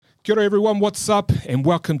Kia ora everyone, what's up? And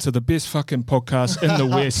welcome to the best fucking podcast in the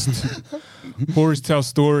West. Boys Tell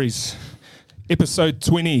Stories. Episode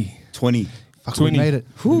 20. 20. Fuck, 20. We made it.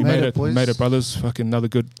 We made it, boys. Made it, brothers. Fucking another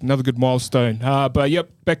good milestone. But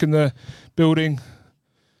yep, back in the building.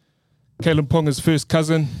 Kalen Ponga's first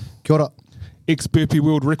cousin. Kia ora. Ex-Burpee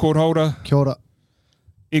World Record holder. Kia ora.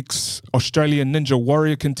 Ex-Australian Ninja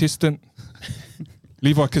Warrior contestant.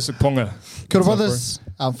 Levi Kissick Ponga. Kia ora, brothers.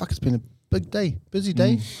 Fuck, it's been a big day. Busy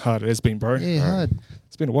day. Hard it has been, bro. Yeah, hard.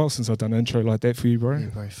 It's been a while since I've done an intro like that for you, bro. Yeah,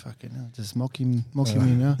 bro, fucking hell. Just mocking me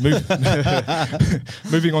now.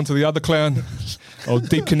 Moving on to the other clown. Oh,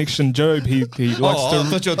 Deep Connection Job. He likes to... I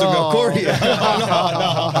thought you were talking about Corey.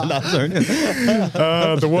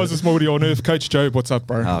 No, the wisest Māori on earth. Coach Job, what's up,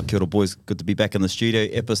 bro? Kia ora, boys. Good to be back in the studio.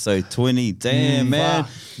 Episode 20. Damn, man.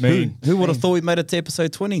 Mean. Who would have thought we made it to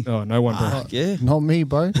episode 20? Oh, no one, bro. Yeah. Not me,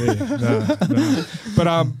 bro. Yeah, no.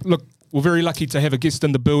 But look, we're very lucky to have a guest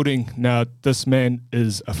in the building. Now, this man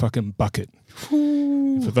is a fucking bucket. For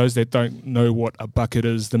those that don't know what a bucket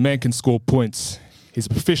is, the man can score points. He's a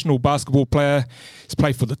professional basketball player. He's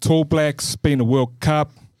played for the Tall Blacks, been a World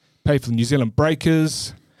Cup, played for the New Zealand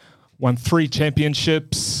Breakers, won 3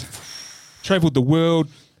 championships, travelled the world,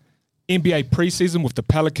 NBA preseason with the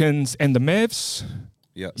Pelicans and the Mavs.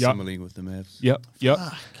 Yeah, summer league with the Mavs. Yep.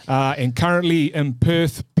 And currently in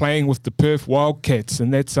Perth playing with the Perth Wildcats,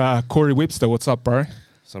 and that's Corey Webster. What's up, bro?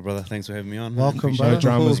 So, brother, thanks for having me on. Welcome, No bro.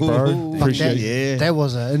 dramas, bro. Appreciate it. Yeah. That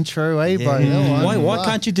was an intro, bro? Yeah. Why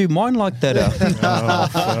can't you do mine like that? Oh,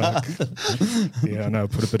 fuck. Yeah, I know.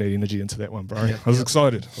 Put a bit of energy into that one, bro. I was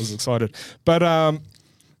excited. But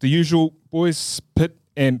the usual, boys, pit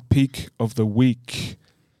and peak of the week.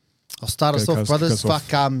 I'll start us off, brothers.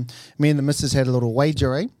 Fuck, me and the missus had a little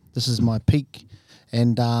wager, eh? This is my peak.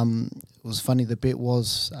 And it was funny, the bet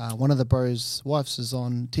was one of the bros' wives is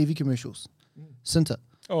on TV commercials. Cinta.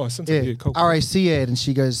 Oh, Cynthia, yeah, cool. RAC ad, and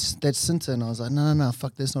she goes, that's Cinta. And I was like, no,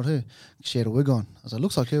 fuck, that's not her. She had a wig on. I was like,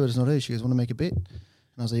 looks like her, but it's not her. She goes, want to make a bet? And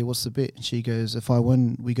I was like, yeah, what's the bet? And she goes, if I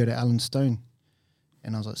win, we go to Alan Stone.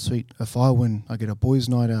 And I was like, sweet. If I win, I get a boys'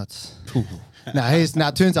 night out. Now,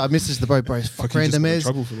 it turns out I messaged the bro, fuck random as.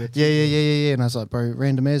 Yeah. And I was like, bro,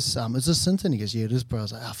 random as, is this Cinta? And he goes, yeah, it is, bro. I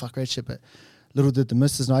was like, fuck, great shit. But little did the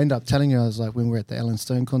missus, and I ended up telling her, I was like, when we were at the Alan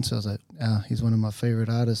Stone concert, I was like, he's one of my favourite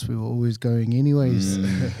artists. We were always going anyways.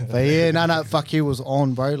 But yeah, no, fuck, he was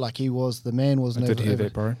on, bro. Like, he was, the man was I did hear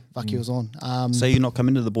that, bro. Fuck, he was on. So you're not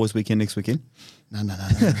coming to the boys' weekend next weekend? No.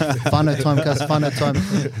 Whānau time, cuz, whānau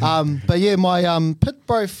time. But yeah, my pit,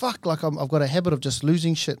 bro, fuck, like I've got a habit of just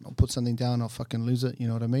losing shit. I'll put something down, I'll fucking lose it, you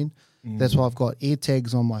know what I mean? That's why I've got air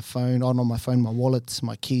tags on my phone, my wallets,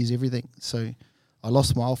 my keys, everything. So I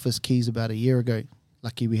lost my office keys about a year ago.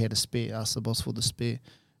 Lucky we had a spare, asked the boss for the spare.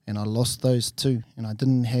 And I lost those too. And I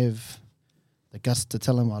didn't have the guts to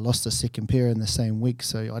tell him I lost a second pair in the same week.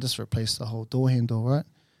 So I just replaced the whole door handle, right?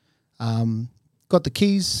 Got the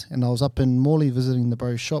keys, and I was up in Morley visiting the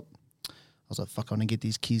bro's shop. I was like, fuck, I want to get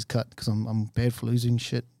these keys cut because I'm bad for losing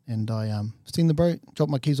shit. And I seen the bro,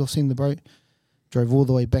 dropped my keys off, seen the bro, drove all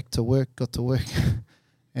the way back to work, got to work.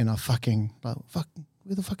 And I fucking, like, fuck,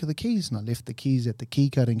 where the fuck are the keys? And I left the keys at the key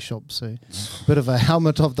cutting shop. So bit of a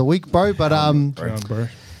helmet of the week, bro. But Bro.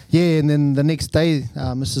 yeah, and then the next day,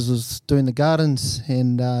 Mrs. was doing the gardens,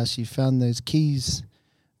 and she found those keys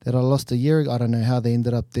that I lost a year ago. I don't know how they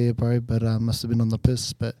ended up there, bro, but must have been on the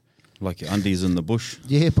piss. But Like your undies in the bush?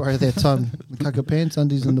 yeah, bro, that time. The kaka pants,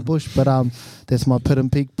 undies in the bush. But that's my pit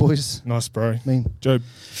and peak, boys. Nice, bro. Job.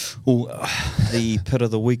 The pit of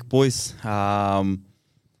the week, boys. I'm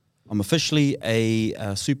officially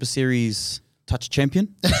a Super Series touch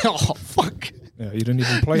champion. Oh, fuck. Yeah, you didn't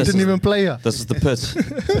even play. You didn't even play her. This is the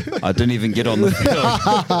pit. I didn't even get on the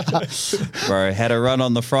field. Bro, had a run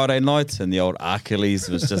on the Friday night, and the old Achilles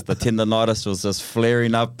was just, the tendonitis was just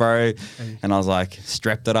flaring up, bro. And I was like,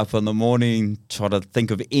 strapped it up in the morning, trying to think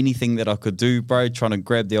of anything that I could do, bro, trying to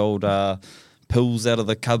grab the old pills out of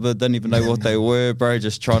the cupboard, didn't even know what they were, bro,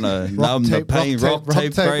 just trying to numb the pain. Rock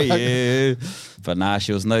tape, bro, yeah. But nah,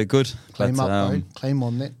 she was no good. Claim up, bro. Claim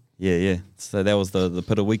on that. Yeah. So that was the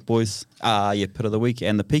pit of the week, boys. Pit of the week.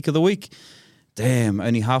 And the peak of the week, damn,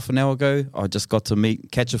 only half an hour ago, I just got to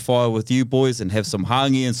catch a fire with you boys and have some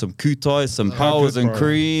hangi and some kutai, some powers and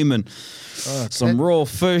cream and some raw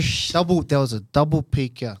fish. There was a double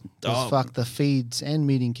peak, yeah. Fuck, the feeds and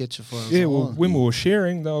meeting catch a fire. Yeah, well, when we were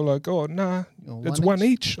sharing, they were like, oh, nah, it's one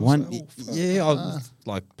each.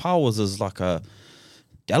 Like, powers is like a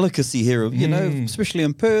delicacy here, of, you know, especially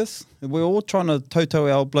in Perth. We're all trying to toto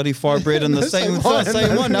our bloody fire bread in the same one. I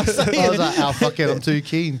was like, oh, fuck it, I'm too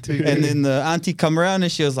keen. And then the auntie come around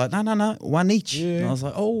and she was like, no, one each. And I was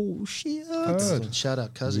like, oh, shit. Shout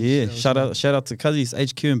out Cousins. Yeah, shout out to Cousins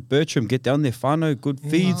HQ in Bertram. Get down there, whānau, good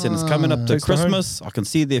feeds, and it's coming up to Christmas. I can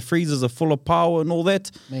see their freezers are full of power and all that.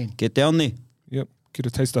 Mean. Get down there. Yep, get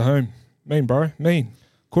a taste of home. Mean, bro, mean.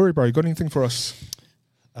 Corey, bro, you got anything for us?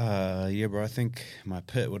 Yeah, bro. I think my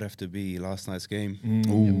pit would have to be last night's game.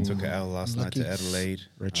 Took an L last night to Adelaide.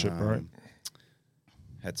 Red shit, bro.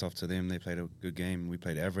 Hats off to them. They played a good game. We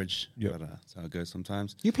played average. Yep. But that's how it goes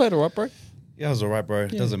sometimes. You played all right, bro. Yeah, I was all right, bro.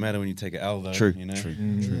 It doesn't matter when you take an L, though. True. You know? True.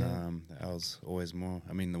 The L's always more.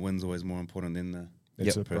 I mean, the win's always more important than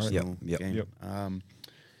the personal game. Yep.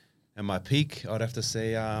 And my peak, I'd have to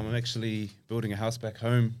say, I'm actually building a house back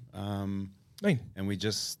home. And we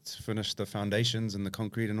just finished the foundations and the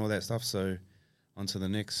concrete and all that stuff. So on to the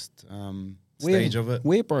next stage of it.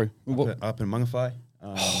 Where, bro? Up in Mangawhai.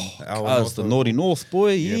 The naughty north,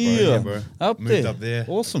 boy. Yeah, bro. Moved up there.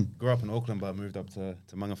 Awesome. Grew up in Auckland, but moved up to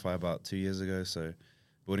Mangawhai about 2 years ago. So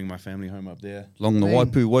building my family home up there. Along the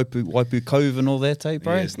Waipu Cove and all that, eh,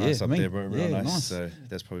 bro? Yeah, it's nice up there, bro. Real nice. So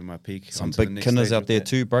that's probably my peak. Some big kinners out there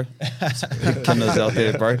too, bro. Some big kinners out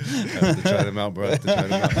there, bro. Have to try them out, bro.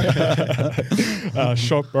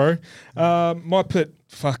 Shock, bro. My pit,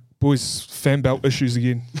 boys, fan belt issues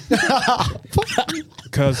again.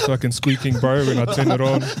 Car's fucking squeaking, bro, when I turn it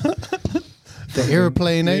on. The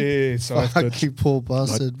aeroplane, eh? Yeah, so I have to poor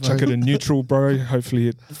bastard, bro. chuck it in neutral, bro. Hopefully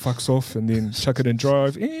it fucks off, and then chuck it in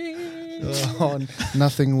drive. Oh,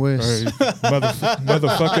 nothing worse. Bro,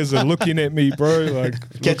 motherfuckers are looking at me, bro.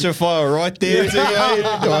 Like, Catch a fire right there. Do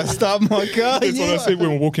I start my car? That's what I said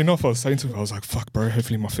when we were walking off. I was saying to him, I was like, fuck, bro,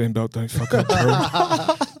 hopefully my fan belt don't fuck up, bro.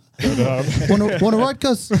 But, want to ride,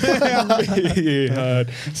 cuz? Yeah,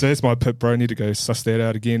 so that's my pit, bro. I need to go suss that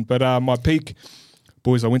out again. But my peak,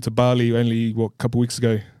 boys, I went to Bali only, a couple weeks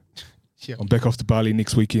ago. Yep. I'm back off to Bali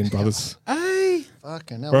next weekend, brothers. Hey,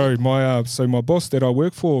 fucking hell. Bro, my boss that I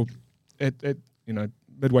work for at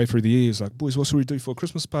midway through the year is like, boys, what should we do for a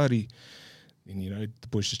Christmas party? And the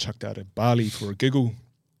boys just chucked out at Bali for a giggle.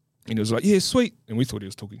 And he was like, yeah, sweet. And we thought he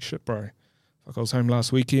was talking shit, bro. Like, I was home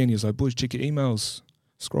last weekend. He was like, boys, check your emails.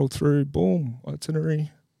 Scroll through, boom,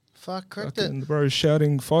 itinerary. Fuck, cracked it. And the bro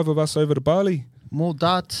shouting 5 of us over to Bali. More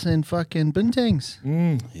darts and fucking bintangs.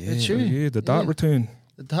 Yeah, That's true. Yeah, the dart return.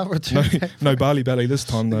 The dart return. No Bali this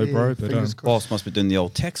time though, bro. But boss must be doing the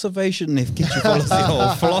old tax evasion. They've get you follow the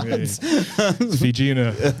old flights. It's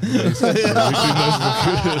Fijiana.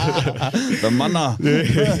 The mana.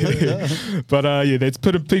 Yeah. But that's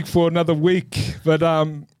put a peak for another week. But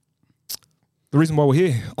the reason why we're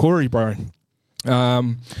here, Corey, bro. We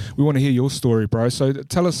want to hear your story, bro. So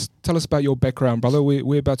tell us about your background, brother.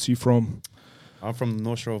 Whereabouts are you from? I'm from the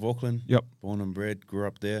North Shore of Auckland. Yep. Born and bred, grew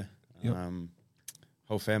up there. Yep.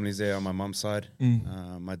 Whole family's there on my mum's side.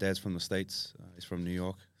 My dad's from the States. He's from New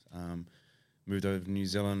York. Moved over to New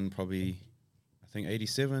Zealand probably, I think,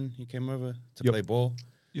 87. He came over to play ball.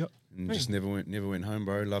 Yep. And just never went home,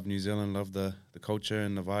 bro. Loved New Zealand, loved the culture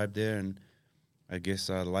and the vibe there, and I guess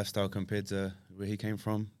the lifestyle compared to where he came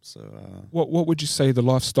from. So, what would you say the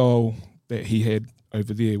lifestyle that he had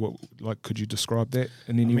over there? Could you describe that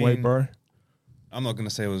in any way, bro? I'm not gonna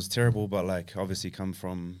say it was terrible, but obviously come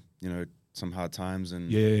from some hard times and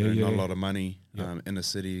not a lot of money in the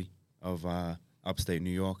city of upstate New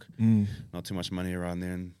York. Not too much money around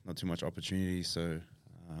there and not too much opportunity. So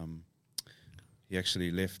he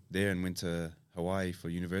actually left there and went to Hawaii for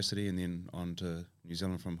university and then on to New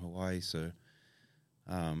Zealand from Hawaii. So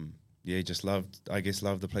he just loved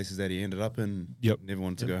the places that he ended up in. Yep. Never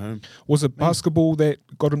wanted to go home. Was it basketball that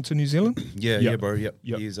got him to New Zealand? Yeah, bro. Yep.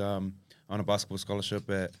 He's on a basketball scholarship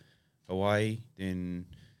at Hawaii. Then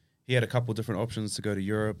he had a couple different options to go to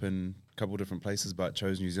Europe and a couple different places, but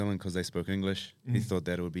chose New Zealand because they spoke English. He thought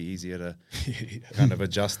that it would be easier to kind of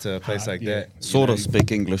adjust to a place like that. Sort of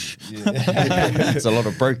speak English. It's a lot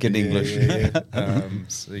of broken English.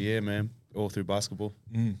 So yeah, man. All through basketball.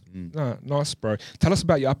 No, nice, bro. Tell us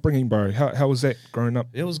about your upbringing, bro. How was that growing up?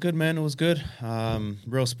 It was good, man. It was good.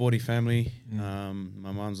 Real sporty family. My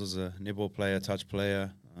mum was a netball player, touch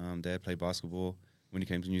player. Dad played basketball. When he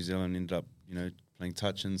came to New Zealand, ended up, playing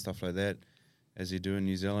touch and stuff like that, as you do in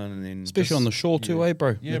New Zealand. And then especially on the shore too, eh,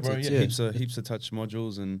 bro? Yeah, bro. Yeah. Heaps of touch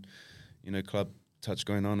modules and, club touch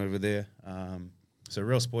going on over there. So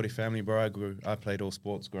real sporty family, bro. I played all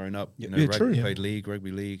sports growing up. Played league,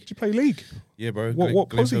 rugby league. Did you play league? Yeah, bro. What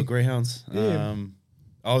Glenfield Greyhounds. Yeah.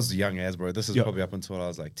 I was young as, bro. This is probably up until I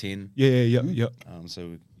was like 10. Yeah.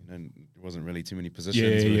 So wasn't really too many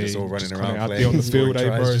positions. We were just all running just around out playing, there on the field, tries,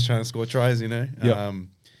 bro. just trying to score tries, you know. Yeah.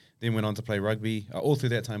 Then went on to play rugby. All through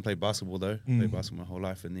that time, played basketball though. Played basketball my whole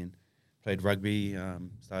life, and then played rugby.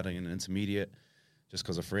 Starting in intermediate, just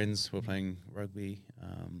because of friends were playing rugby.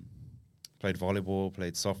 Played volleyball,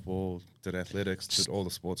 played softball, did athletics, did all the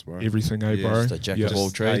sports, bro. Everything, bro. Just a jack of all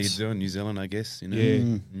Just how you trades. doing, New Zealand, I guess. You know.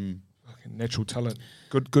 Yeah. Fucking natural talent.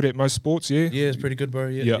 Good at most sports, yeah? Yeah, it's pretty good, bro.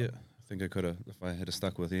 Yeah, Yeah. yeah. I think I could have, if I had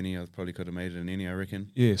stuck with any, I probably could have made it in any, I reckon.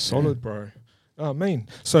 Yeah, solid, bro. Oh, mean.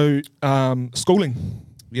 So, schooling.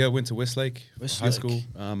 Yeah, I went to Westlake, high Westlake. school,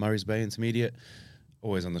 Murray's Bay Intermediate.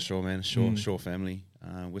 Always on the shore, man. Shore family.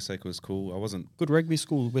 Westlake was cool. I wasn't. Good rugby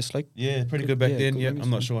school, Westlake. Yeah, pretty good back then. good Yeah, rugby I'm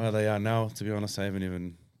not school. sure how they are now. To be honest, I haven't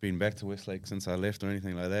even been back to Westlake since I left or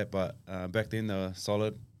anything like that. But back then they were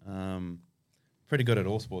solid. Pretty good at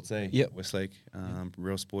all sports, eh? Yep. Westlake,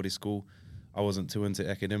 real sporty school. I wasn't too into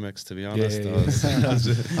academics, to be honest. Yeah. I was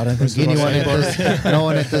just, I don't think anyone at this, no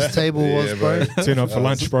one at this table was, bro. Turn up for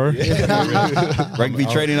lunch, bro. Rugby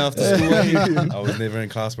training after school. I was never in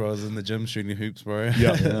class, bro. I was in the gym shooting hoops, bro.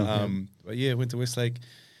 Yeah. But yeah, went to Westlake.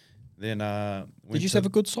 Then Did you have a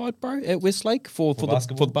good side, bro, at Westlake for the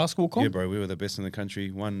basketball comp? Yeah, bro. We were the best in the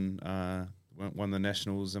country. Won the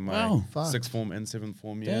nationals in my Wow. sixth form and seventh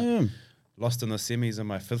form year. Damn. Lost in the semis in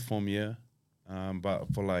my fifth form year.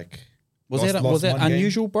 But for like Was lost that one game.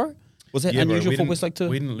 unusual, bro? Was that Yeah, bro, unusual we for didn't- Westlake to?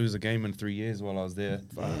 We didn't lose a game in 3 years while I was there.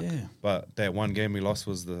 Yeah. But that one game we lost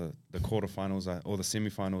was the quarterfinals or the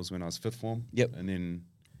semifinals when I was fifth form. Yep. And then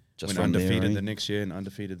Just went from there, undefeated eh? the next year and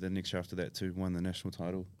undefeated the next year after that too. Won the national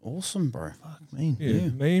title. Awesome, bro. Mean. Yeah,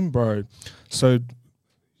 mean, bro. So,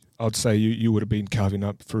 I'd say you would have been carving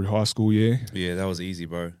up through high school, yeah? Yeah, that was easy,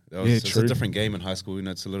 bro. That was, Yeah, it's true. a different game in high school. You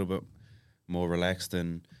know, it's a little bit more relaxed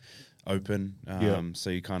and open. So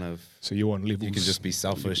you kind of So you're on levels. you can just be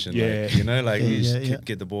selfish and Yeah. like, you know, like you just yeah.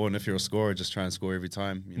 get the ball, and if you're a scorer, just try and score every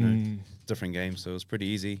time. You know, different games, so it was pretty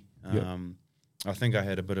easy. Yep. I think I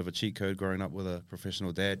had a bit of a cheat code growing up with a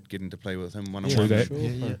professional dad, getting to play with him one on True one. that.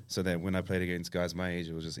 Yeah. So that when I played against guys my age,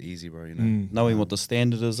 it was just easy, bro. You know. Knowing what the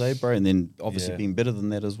standard is, bro, and then obviously Yeah. being better than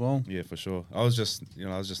that as well. Yeah, for sure. I was just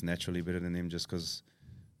naturally better than them, just because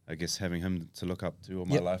I guess having him to look up to all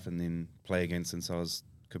my Yep. life and then play against since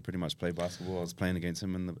could pretty much play basketball. I was playing against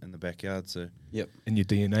him in the backyard, so in your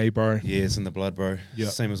DNA, bro. yeah, it's in the blood, bro. Yeah.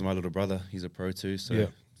 Same as my little brother. He's a pro too, so Yeah.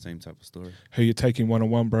 same type of story. Who you taking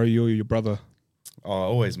one-on-one, bro? You or your brother? Oh,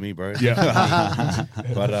 always me, bro. Yeah.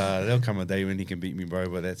 But there'll come a day when he can beat me, bro.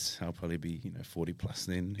 But I'll probably be 40 plus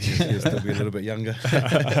then. He'll still be a little bit younger.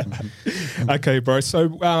 Okay, bro. So,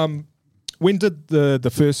 when did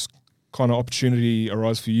the first kind of opportunity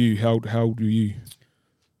arise for you? How old were you?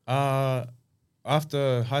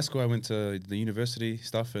 After high school, I went to the university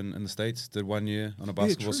stuff in the States. Did 1 year on a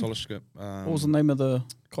basketball true. scholarship. What was the name of the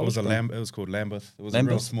college? It was called Lambeth. It was a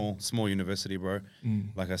real Lambeth? small university, bro.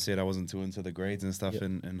 Like I said, I wasn't too into the grades and stuff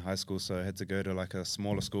in high school, so I had to go to like a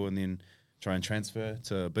smaller school and then try and transfer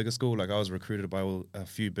to a bigger school. Like I was recruited by a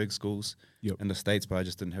few big schools in the States, but I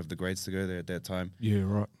just didn't have the grades to go there at that time. Yeah,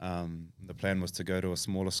 right. The plan was to go to a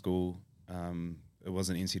smaller school. It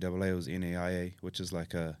wasn't NCAA, it was NAIA, which is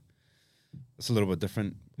like it's a little bit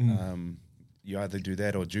different. You either do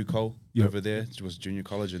that or JUCO over there, which was junior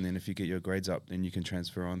college, and then if you get your grades up, then you can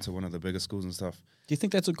transfer on to one of the bigger schools and stuff. Do you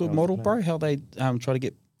think that's a good model, bro? How they try to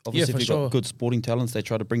get, obviously, for if you've sure. got good sporting talents, they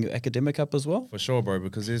try to bring your academic up as well? For sure, bro,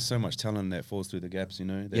 because there's so much talent that falls through the gaps,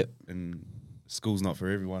 that, and school's not for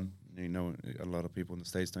everyone. You know, a lot of people in the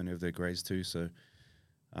States don't have their grades too, so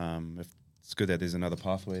if it's good that there's another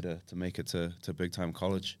pathway to make it to big time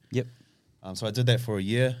college. Yep. So I did that for a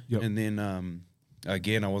year, Yep. and then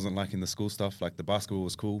again, I wasn't liking the school stuff. Like the basketball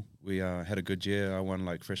was cool. We had a good year. I won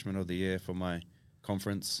like freshman of the year for my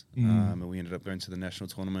conference, and we ended up going to the national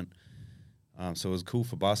tournament. So it was cool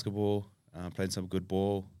for basketball. Played some good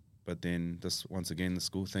ball, but then once again the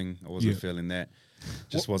school thing, I wasn't feeling that.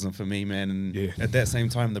 Just wasn't for me, man. And at that same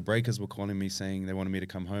time, the Breakers were calling me saying they wanted me to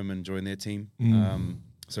come home and join their team.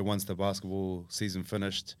 So once the basketball season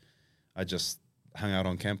finished, I just hung out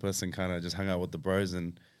on campus and kind of just hung out with the bros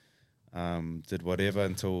and did whatever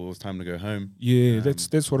until it was time to go home. Yeah,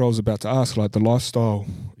 that's what I was about to ask. Like the lifestyle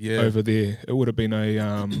over there, it would have been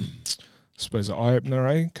I suppose an eye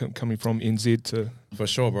opener, coming from NZ to. For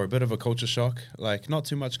sure, bro. A bit of a culture shock. Like not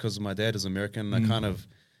too much because my dad is American.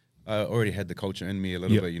 I already had the culture in me a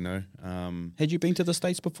little bit, Had you been to the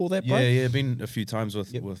States before that, bro? Yeah, been a few times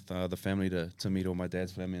with the family to meet all my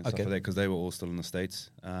dad's family and stuff like that because they were all still in the States.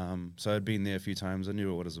 So I'd been there a few times. I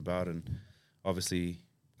knew what it was about, and obviously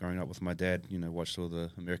growing up with my dad, watched all the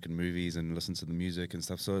American movies and listened to the music and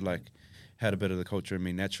stuff. So like had a bit of the culture in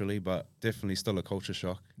me naturally, but definitely still a culture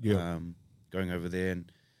shock. Yeah. Going over there,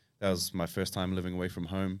 and that was my first time living away from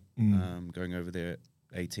home. Going over there at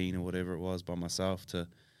 18 or whatever it was by myself to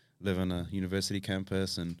live on a university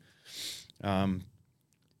campus, and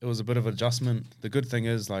it was a bit of adjustment. The good thing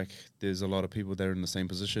is, like, there's a lot of people that are in the same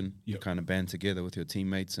position. You kind of band together with your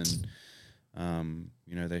teammates, and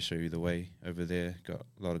you know, they show you the way over there. Got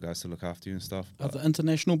a lot of guys to look after you and stuff. Other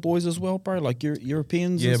international boys as well, bro, like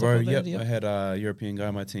Europeans. Yeah, and bro. Stuff like that, I had a European guy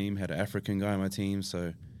on my team, had an African guy on my team.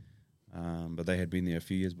 So, but they had been there a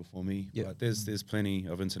few years before me. Yep. But there's plenty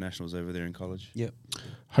of internationals over there in college. Yep.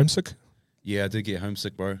 Homesick? Yeah, I did get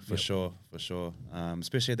homesick, bro, for sure.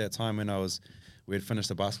 Especially at that time when we had finished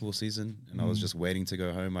the basketball season, and I was just waiting to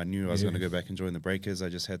go home. I knew I was going to go back and join the Breakers. I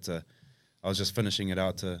was just finishing it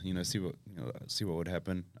out to see what would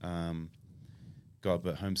happen. Got a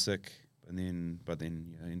bit homesick, but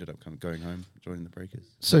then I ended up going home, joining the Breakers.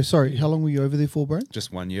 So sorry, how long were you over there for, bro?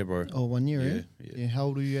 Just 1 year, bro. Oh, 1 year. Yeah. How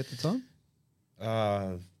old were you at the time?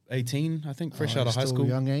 18, I think, fresh out of high still school.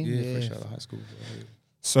 young, eh? Yeah, fresh out of high school.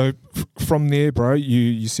 So from there, bro,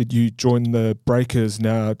 you said you joined the Breakers.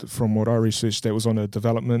 Now, from what I researched, that was on a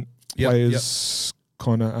development players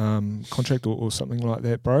kind of contract or something like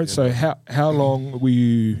that, bro. So how long were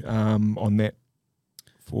you on that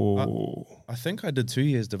for? I think I did 2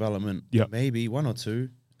 years development, Yeah. maybe 1 or 2.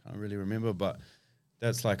 Can't really remember, but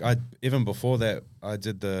that's like even before that, I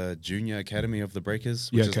did the junior academy of the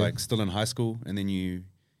Breakers, which is like still in high school, and then you'd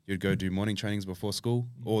go do morning trainings before school.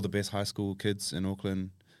 All the best high school kids in Auckland.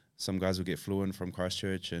 Some guys would get flew in from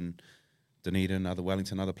Christchurch and Dunedin, other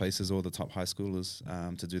Wellington, other places, all the top high schoolers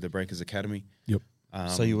to do the Breakers Academy. Yep.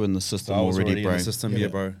 So you were in the system So I was already, bro. in the system, yeah,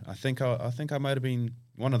 bro. I think I might have been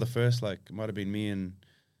one of the first. Like, it might have been me and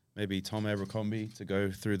maybe Tom Abercrombie to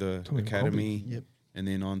go through the academy, and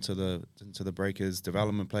then into the Breakers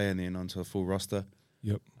development player, and then onto a full roster.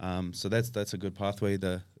 Yep. So that's a good pathway.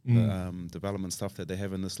 The development stuff that they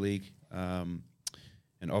have in this league, and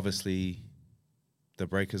obviously, the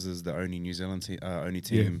Breakers is the only New Zealand team,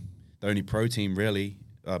 the only pro team really,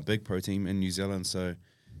 big pro team in New Zealand. So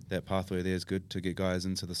that pathway there is good to get guys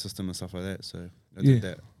into the system and stuff like that. So I did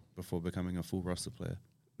that before becoming a full roster player.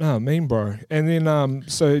 Oh, mean, bro. And then,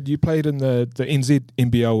 so you played in the NZ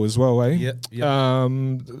NBL as well, eh? Yeah.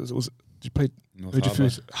 You played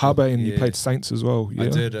North Harbour, and you played Saints as well. Yeah? I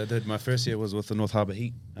did. My first year was with the North Harbour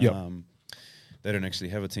Heat. They don't actually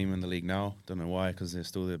have a team in the league now. Don't know why, because they're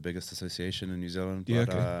still the biggest association in New Zealand.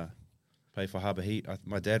 But play for Harbour Heat.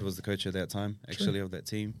 My dad was the coach at that time, actually, of that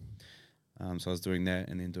team. So I was doing that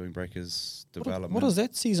and then doing Breakers development. What does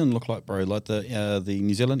that season look like, bro? Like the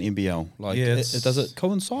New Zealand NBL? Like, does it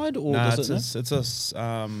coincide or does it?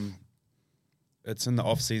 It's in the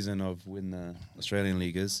off season of when the Australian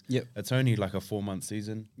League is. Yep. It's only like a 4-month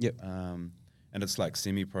season. Yep. And it's like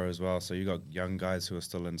semi-pro as well. So you got young guys who are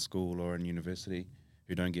still in school or in university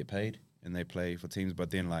who don't get paid, and they play for teams. But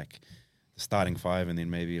then like the starting 5, and then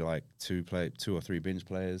maybe like 2 or 3 bench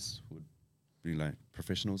players would be like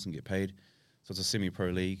professionals and get paid. So it's a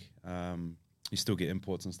semi-pro league. You still get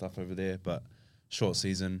imports and stuff over there, but short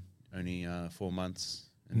season, only 4 months.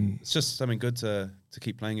 And it's just something good to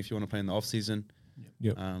keep playing if you want to play in the off season.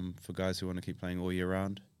 Yep. For guys who want to keep playing all year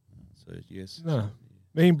round. So yes. No.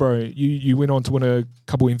 Mean, bro, you went on to win a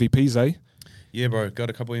couple MVPs, eh? Yeah, bro. Got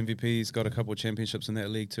a couple MVPs, got a couple championships in that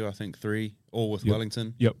league too. I think 3, all with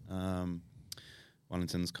Wellington. Yep.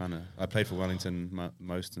 Wellington's I played for Wellington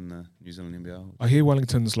most in the New Zealand NBL. I hear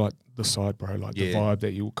Wellington's like the side, bro, like the vibe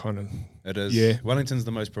that you kind of... It is. Yeah. Wellington's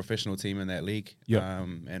the most professional team in that league. Yep.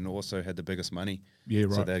 And also had the biggest money. Yeah,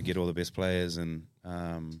 right. So they get all the best players and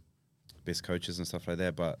best coaches and stuff like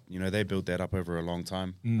that. But, they built that up over a long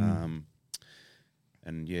time.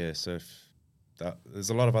 And yeah, so there's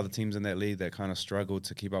a lot of other teams in that league that kind of struggle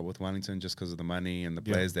to keep up with Wellington just because of the money and the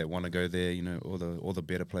players that want to go there. All the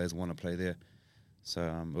better players want to play there.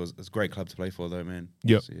 So it's a great club to play for, though, man.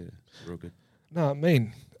 Yep. So, yeah, real good. No,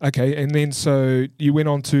 mean. Okay, and then so you went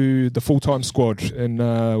on to the full-time squad in,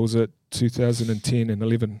 was it 2010 and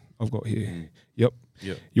 11 I've got here. Yep.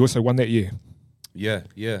 You also won that year. Yeah.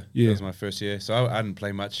 That was my first year. So I didn't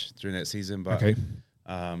play much during that season, but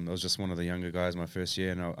I was just one of the younger guys my first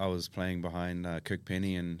year, and I was playing behind Kirk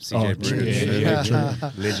Penny and CJ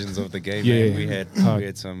Bruder, legends of the game. Man. We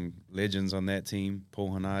had some legends on that team: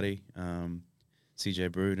 Paul Hanardi,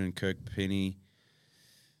 CJ Brood and Kirk Penny,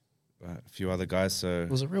 a few other guys. So it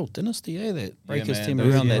was a real dynasty, that Breakers man, team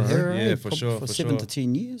around that era. Yeah, for sure. For 7 to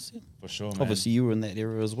 10 years. For sure, man. Obviously, you were in that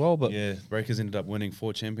era as well, but yeah, Breakers ended up winning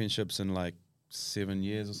 4 championships in like 7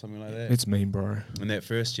 years or something like that. It's mean, bro. And that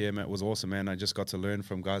first year, man, was awesome, man. I just got to learn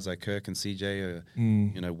from guys like Kirk and CJ,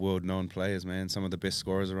 you know, world-known players, man. Some of the best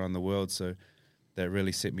scorers around the world. So that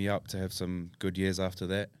really set me up to have some good years after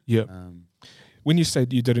that. Yeah. When you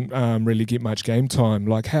said you didn't really get much game time,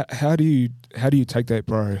 like how do you take that,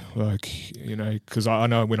 bro? Like, you know, because I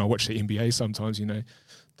know when I watch the NBA sometimes, you know,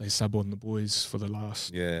 they sub on the boys for the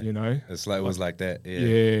last. Yeah. You know, it's like it was like that. Yeah.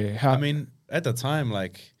 Yeah. I mean, at the time,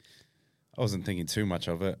 like, I wasn't thinking too much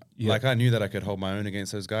of it. Yeah. Like, I knew that I could hold my own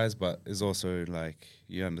against those guys, but it's also like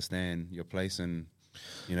you understand your place, and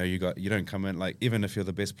you know you don't come in like, even if you're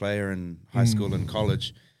the best player in high school and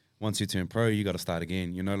college, once you turn pro, you got to start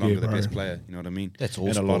again. You're no longer the best player. You know what I mean? That's all.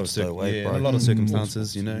 In a lot of a lot of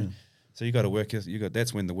circumstances, you know. Yeah. So you got to work.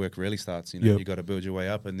 That's when the work really starts. You know, you got to build your way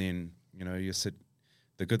up, and then you know you sit.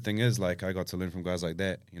 The good thing is, like, I got to learn from guys like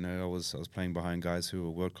that. You know, I was playing behind guys who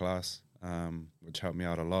were world class, which helped me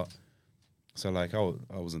out a lot. So like, I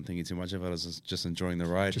wasn't thinking too much of it. I was just enjoying the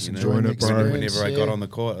ride. Just you know? enjoying it, bro. Whenever I got on the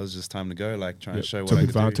court, it was just time to go. Like, try and show what I took could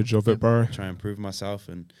advantage do, of it, bro. Try and prove myself,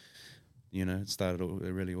 and you know,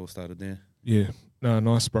 it really all started there. Yeah, no,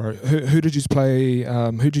 nice, bro. Who did you play?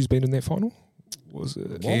 Who did you been in that final? Was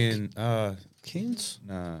it Cairns?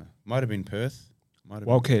 Nah, might have been Perth.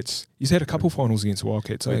 Wildcats. You've had a couple finals against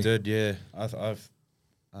Wildcats. We eh? did, yeah. I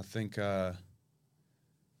think,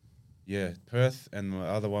 yeah, Perth, and the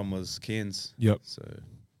other one was Cairns. Yep. So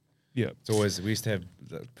yeah, it's always, we used to have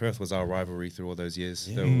Perth was our rivalry through all those years.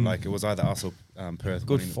 Yeah. Like, it was either us or Perth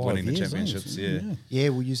winning the championships. Yeah,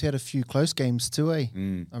 well, you had a few close games too, eh?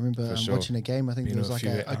 I remember watching a game. I think there was like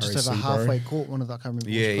just over halfway court. One of the, I can't remember.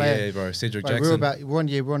 which player. Yeah, bro. Cedric Jackson.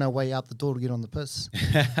 We're on our way out the door to get on the piss.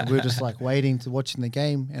 We were just like waiting to watching the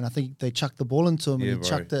game, and I think they chucked the ball into him, and he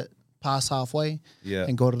chucked it past halfway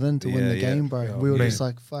and got it in to win the game, bro. Yeah, we were just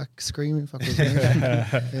like, fuck, screaming. Fuck was yeah,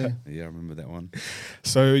 I remember that one.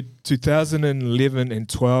 So 2011 and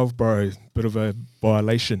 12, bro, bit of a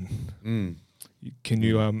violation. Can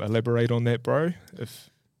you elaborate on that, bro?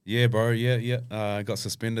 Yeah, bro. Yeah. I got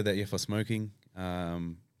suspended that year for smoking.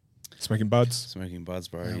 Smoking buds? Smoking buds,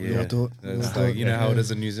 bro. Yeah. We all do it. You know how it is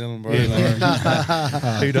in New Zealand, bro.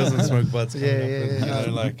 Like, who doesn't smoke buds? Yeah. You know,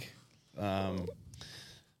 like,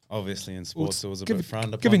 obviously in sports it was a bit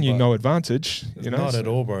frowned upon. Giving you no advantage, you know? Not at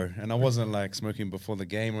all, bro. And I wasn't like smoking before the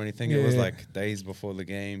game or anything. It was like days before the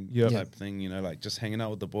game type thing, you know, like just hanging out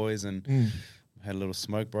with the boys and had a little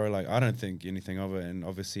smoke, bro. Like, I don't think anything of it. And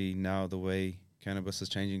obviously now the way cannabis is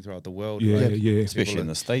changing throughout the world. Especially in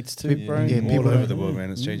the States too, bro. All over the world, man.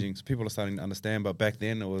 It's changing. So people are starting to understand, but back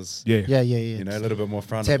then it was you know, a little bit more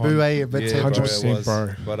frowned upon. Taboo, a bit 100%,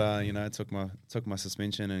 bro. But you know, I took my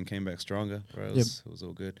suspension and came back stronger, bro. It was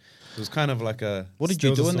all good. It was kind of like a. What did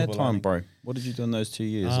you do in that time, bro? What did you do in those 2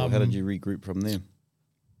 years? Or how did you regroup from there?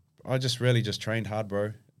 I just really trained hard,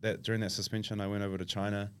 bro. That during that suspension, I went over to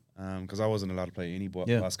China. Because I wasn't allowed to play any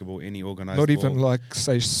basketball, any organized. Not even like,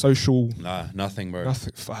 say, social. Nah, nothing, bro.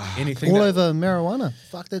 Nothing. Anything. All over marijuana.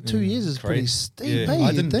 Fuck, that 2 years is pretty steep. Yeah.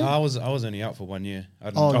 I didn't. I was only out for 1 year.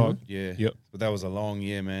 But that was a long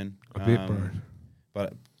year, man. I bet, bro.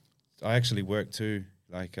 But I actually worked too.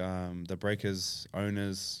 Like the Breakers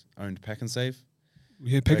owners owned Pack and Save.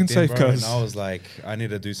 Yeah, Pack and Save, cuz. And I was like, I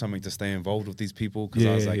need to do something to stay involved with these people because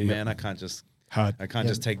I was like, man, I can't just. I can't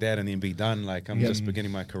just take that and then be done. Like, I'm just beginning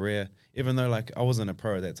my career. Even though, like, I wasn't a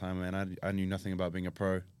pro at that time, man. I knew nothing about being a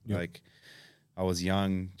pro. Like, I was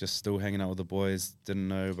young, just still hanging out with the boys. Didn't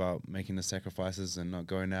know about making the sacrifices and not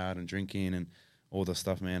going out and drinking and all the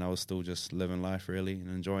stuff, man. I was still just living life, really, and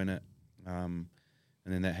enjoying it. And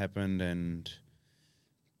then that happened, and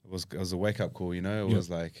it was a wake-up call, you know? It was,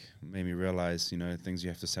 like, made me realize, you know, things you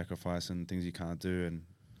have to sacrifice and things you can't do and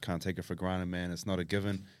can't take it for granted, man. It's not a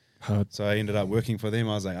given. Hard. So I ended up working for them.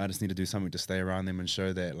 I was like, I just need to do something to stay around them and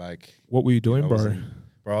show that, like. What were you doing, bro?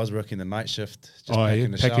 Bro, I was working the night shift. Just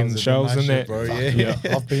packing the shelves in that. Bro,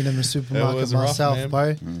 I've been in the supermarket myself, rough,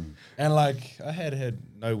 bro. And like, I had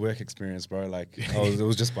no work experience, bro. Like, it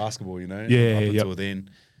was just basketball, you know. Up until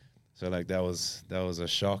then. So like, that was a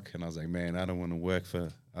shock, and I was like, man, I don't want to work for.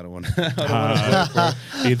 I don't want to work, bro.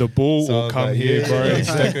 Either ball So or come like, here, bro.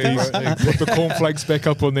 exactly, bro. Put the cornflakes back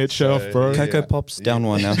up on that shelf, bro. Cocoa Pops down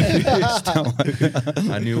one now.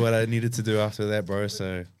 I knew what I needed to do after that, bro.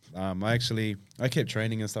 So I kept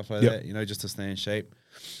training and stuff like that, you know, just to stay in shape.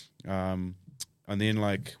 And then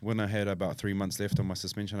like when I had about 3 months left on my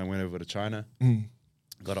suspension, I went over to China.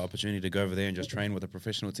 Got an opportunity to go over there and just train with a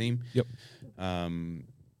professional team.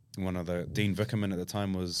 One of the Dean Vickerman at the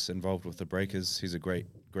time was involved with the Breakers. He's a great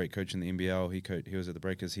coach in the NBL. He was at the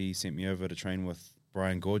Breakers. He sent me over to train with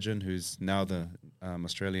Brian Gorgon, who's now the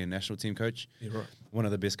Australian national team coach. Yeah, right. One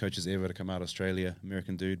of the best coaches ever to come out of Australia,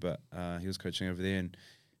 American dude, but he was coaching over there, and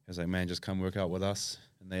he was like, man, just come work out with us.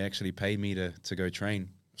 And they actually paid me to go train,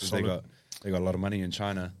 because they got a lot of money in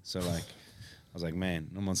China. So like, I was like, man,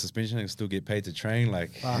 I'm on suspension, I can still get paid to train.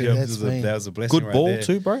 Like, that was a blessing. Good right ball there.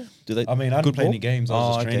 too, bro. I mean, I didn't play ball? any games. I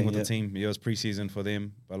was just training with yeah. the team. It was preseason for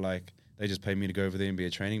them, but like, they just paid me to go over there and be a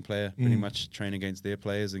training player, pretty much train against their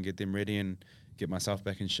players and get them ready and get myself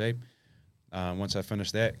back in shape. Once I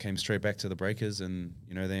finished that, came straight back to the Breakers, and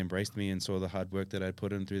they embraced me and saw the hard work that I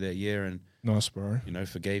put in through that year, and Nice, bro.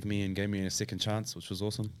 forgave me and gave me a second chance, which was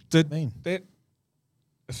awesome. Did that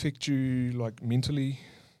affect you like mentally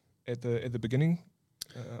at the beginning?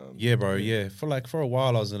 Yeah, bro. Yeah, for a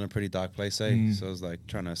while I was in a pretty dark place. So I was like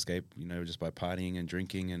trying to escape, just by partying and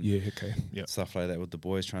drinking and stuff like that with the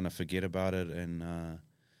boys, trying to forget about it. And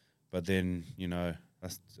but then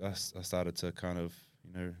I started to kind of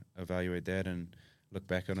evaluate that and look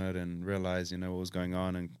back on it and realize what was going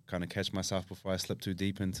on, and kind of catch myself before I slipped too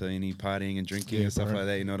deep into any partying and drinking and stuff like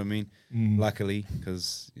that. You know what I mean? Luckily,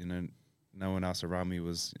 because no one else around me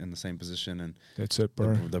was in the same position, and that's it,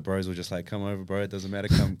 bro. The bros were just like, "Come over, bro. It doesn't matter.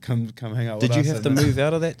 Come hang out." Did with us. you have to move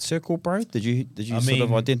out of that circle, bro? Did you sort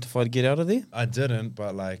of identify to get out of there? I didn't,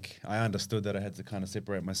 but like I understood that I had to kind of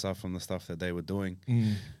separate myself from the stuff that they were doing.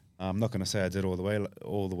 I'm not going to say I did all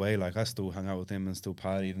the way. Like I still hung out with them and still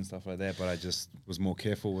partied and stuff like that, but I just was more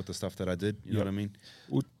careful with the stuff that I did. You know what I mean?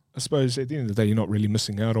 Well, I suppose at the end of the day, you're not really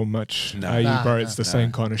missing out on much, No. are you, bro? It's the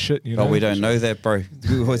same kind of shit, But we don't know that, bro.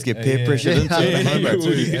 We always get peer pressured into it. I know, bro,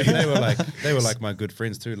 too. And they were like my good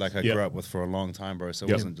friends too. Like I grew up with for a long time, bro. So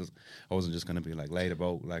I wasn't just gonna be like later,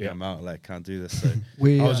 bro. Like I'm out, like can't do this. So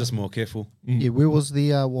I was just more careful. Yeah, where was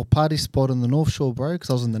the party spot in the North Shore, bro? Because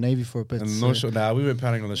I was in the Navy for a bit. In the North Shore, we weren't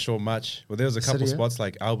partying on the shore much. Well, there was a couple spots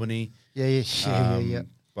like Albany. Yeah.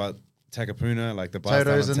 But Takapuna, like the bars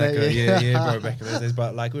Toto's down in and Taka. that, Yeah, bro, back in those days.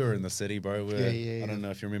 But like we were in the city, bro. I don't know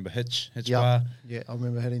if you remember Hitch Bar. Yeah, I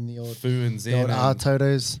remember hitting the old Foo and Zen.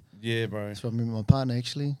 Toto's. Yeah, bro. That's what I remember my partner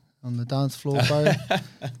actually on the dance floor, bro.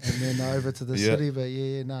 And then over to the city, but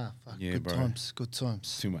good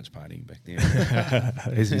times. Too much partying back then.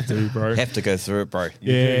 As you do, bro. Have to go through it, bro.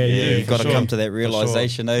 Yeah. You've got to sure. come to that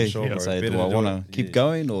realization, For sure, bro. Say, Better do I to want do to keep it.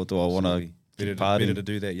 going, or do I want to keep partying? Better to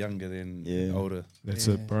do that younger than older. That's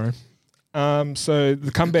it, bro. So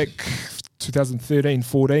the comeback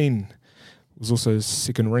 2013-14 was also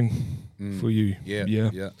second ring for you.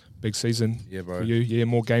 Yeah. Big season bro. for you. Yeah,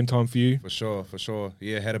 more game time for you. For sure.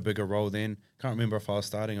 Yeah, had a bigger role then. Can't remember if I was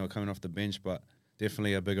starting or coming off the bench, but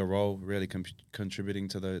definitely a bigger role, really contributing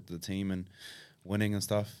to the team and winning and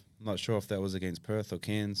stuff. I'm not sure if that was against Perth or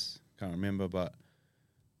Cairns. Can't remember, but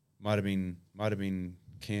might have been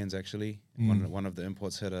Cairns actually. One of the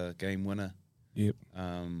imports hit a game winner. Yep.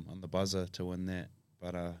 On the buzzer to win that.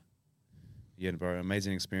 But bro,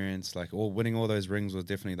 amazing experience. Like winning all those rings was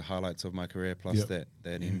definitely the highlights of my career. Plus that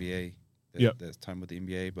NBA, that time with the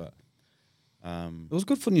NBA. But it was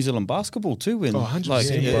good for New Zealand basketball too. When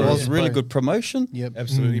 100%, it was really good promotion. Yep,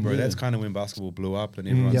 absolutely, bro. That's kind of when basketball blew up and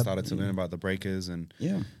everyone started to learn about the breakers and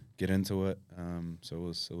get into it. So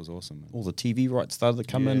it was awesome. Man. All the TV rights started to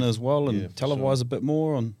come in as well and televise a bit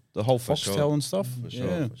more on the whole Foxtel and stuff. For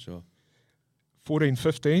sure.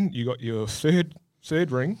 14-15, you got your third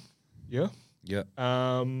ring. Yeah. Yeah.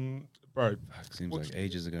 Bro. Seems like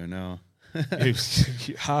ages ago now.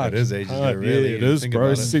 Hard. It is ages ago, really. Yeah, it is,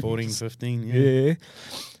 bro. 14, 15, yeah.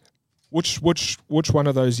 Which one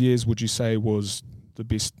of those years would you say was the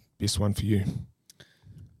best one for you?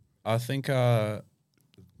 I think the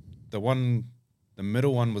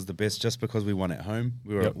middle one was the best just because we won at home.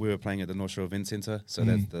 We were playing at the North Shore Event Centre, so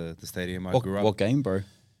that's the stadium I grew up. What game, bro?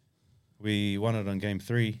 We won it on game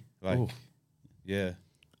 3. I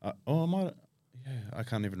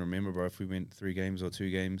can't even remember, bro, if we went 3 games or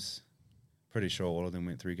 2 games. Pretty sure all of them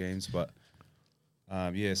went 3 games, but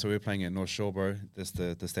so we were playing at North Shore, bro. That's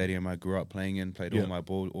the stadium I grew up playing in. Played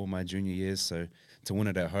all my junior years, so to win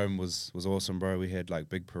it at home was awesome, bro. We had like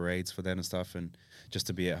big parades for that and stuff, and just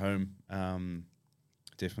to be at home,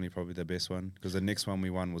 definitely probably the best one. Because the next one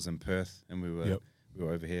we won was in Perth, and we were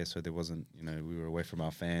over here, so there wasn't, we were away from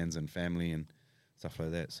our fans and family and stuff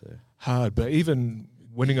like that. So hard, but even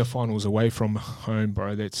winning a finals away from home,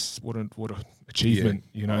 bro, that's what an achievement,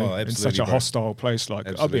 in such a hostile place. Like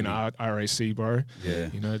Absolutely. I've been at RAC, bro. Yeah,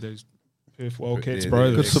 those Perth Wildcats,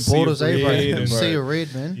 bro. Good supporters, bro. And See a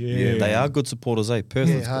red, man. Yeah, they are good supporters, Perth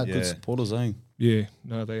is good supporters, Yeah,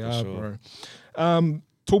 no, they are, sure. bro.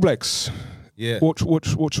 Tall Blacks. Yeah. Which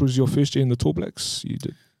was your first year in the Tall Blacks? You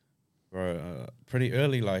did, bro. Pretty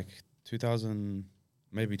early, like 2000.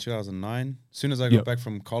 maybe 2009. As soon as I got back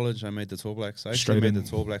from college, I made the Tall Blacks. I actually made the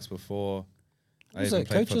Tall Blacks before I even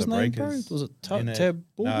played for the Breakers. Was it Tab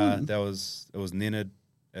Baldwin? It was Nenad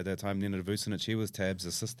at that time. Nenad Vucinic. He was Tab's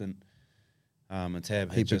assistant. And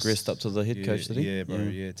Tab he progressed up to the head coach, did he? Yeah, bro.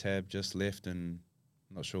 Yeah, Tab just left, and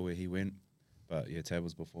not sure where he went. But yeah, Tab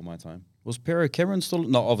was before my time. Was Pero Cameron still?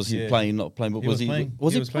 No, obviously playing, not playing. But was he playing?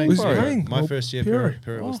 Was he playing? My first year,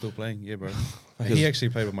 Pero was still playing. Yeah, bro. And he actually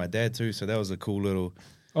played with my dad too, so that was a cool little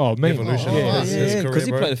evolution. Because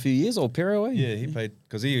he played a few years, or Pero. Yeah, he played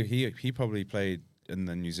because he probably played in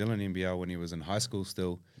the New Zealand NBL when he was in high school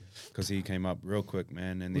still, because he came up real quick,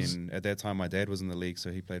 man. And then at that time, my dad was in the league, so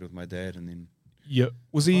he played with my dad, and then. Yeah.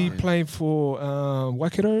 Was he playing for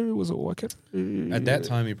Waikato? Was it Waikato? At that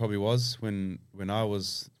time, he probably was when I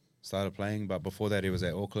started playing. But before that, he was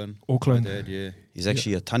at Auckland. Auckland. My dad, yeah. He's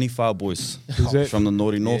actually a Taniwha boys from the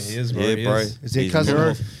Naughty North. Yeah, he is, bro. Yeah, bro. Is he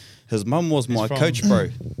cousin? His mum was my coach, bro.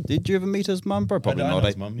 Did you ever meet his mum, bro? Probably not.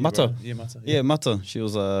 His mum, Mata. Yeah, Mata. Yeah, Mata. She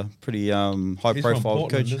was a pretty high-profile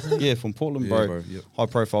coach. Yeah, from Portland, bro. Bro. Yep.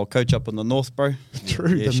 High-profile coach up in the north, bro.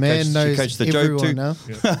 True. Yeah, The man knows everyone now.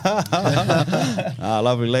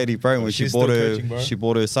 Lovely lady, bro. When she She's brought still her, coaching,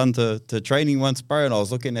 bro. her son to training once, bro. And I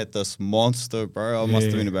was looking at this monster, bro. I must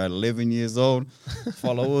have been about 11 years old.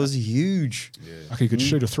 Follow was huge. Like he could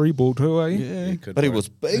shoot a 3-ball too, eh? Yeah, he could, but he bro. was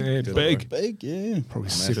big. Yeah, big. Big, yeah. Probably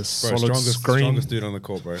set a Bro, solid screen. strongest dude on the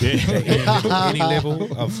court, bro. Yeah. any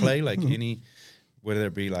level of play, like whether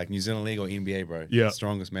it be like New Zealand League or NBA, bro. Yeah.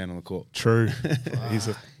 Strongest man on the court. True. He's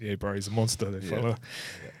a monster, that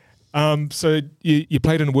fella. So you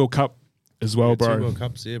played in the World Cup as well, bro. 2 World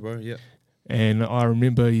Cups, yeah, bro. Yeah. And I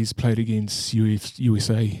remember he's played against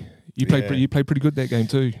USA. You played pretty good that game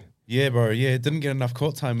too. Yeah, bro. Yeah, didn't get enough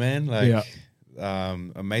court time, man.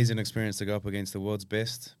 Amazing experience to go up against the world's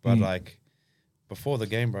best. But like before the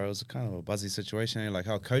game, bro, it was kind of a buzzy situation. Like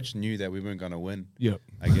our coach knew that we weren't going to win. Yeah,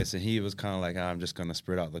 I guess, and he was kind of like, I'm just going to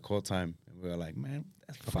spread out the court time. And we were like, man,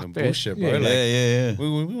 that's fucking that. bullshit, bro. Yeah. Like, Yeah.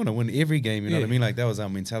 We want to win every game. You know what I mean? Like that was our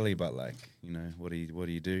mentality. But like, you know, what do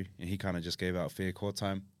you do? And he kind of just gave out fair court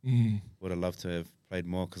time. Would have loved to have played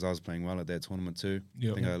more because I was playing well at that tournament too.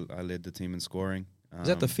 Yep. I think I led the team in scoring. Is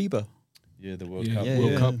that the FIBA? Yeah, the World Cup.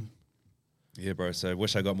 World Cup. Yeah, bro. So I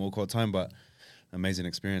wish I got more court time, but amazing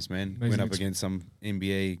experience, man. Amazing Went up against some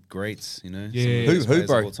NBA greats, you know. Yeah. Some of the best Who, players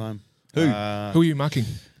bro? of all time. Who? Who are you marking?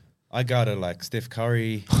 I guarded like Steph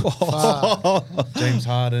Curry, James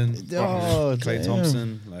Harden, Klay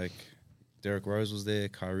Thompson, like Derrick Rose was there,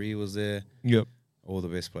 Kyrie was there. Yep. All the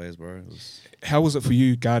best players, bro. How was it for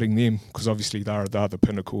you guarding them? Because obviously they're the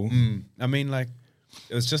pinnacle. I mean, like,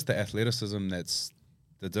 it was just the athleticism that's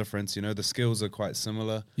the difference. You know, the skills are quite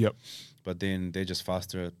similar. Yep. But then they're just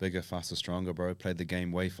faster, bigger, faster, stronger, bro. Played the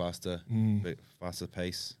game way faster, bit faster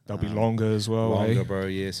pace. They'll be longer as well. Longer, eh? bro.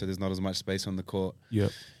 Yeah, so there's not as much space on the court.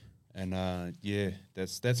 Yep. And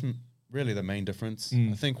that's really the main difference.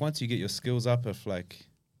 I think once you get your skills up, if like,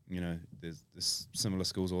 you know, there's similar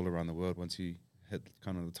skills all around the world once you hit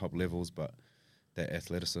kind of the top levels, but that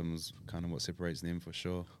athleticism is kind of what separates them for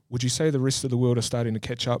sure. Would you say the rest of the world are starting to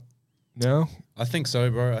catch up now? I think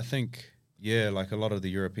so, bro. I think, yeah, like a lot of the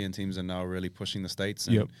European teams are now really pushing the States.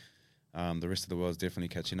 And the rest of the world's definitely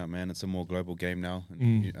catching up, man. It's a more global game now.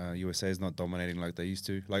 And USA is not dominating like they used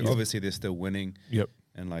to. Like, obviously, they're still winning. Yep.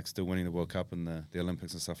 And, like, still winning the World Cup and the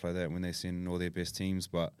Olympics and stuff like that when they send all their best teams.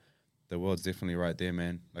 But the world's definitely right there,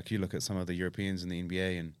 man. Like, you look at some of the Europeans in the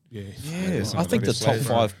NBA and... Yeah, some I of think the best top players,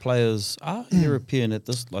 5 players are European at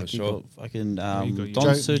this. Like, For you sure. got fucking you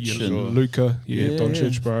Doncic and Luka. Yeah,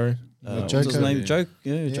 Doncic, bro. what's his Joker. name?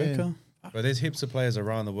 Yeah. Joker. But there's heaps of players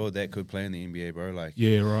around the world that could play in the NBA, bro. Like,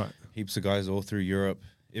 Yeah, right. heaps of guys all through Europe,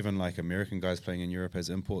 even like American guys playing in Europe as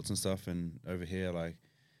imports and stuff. And over here, like,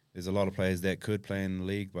 there's a lot of players that could play in the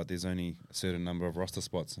league, but there's only a certain number of roster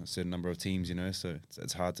spots, a certain number of teams, you know, so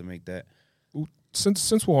it's hard to make that.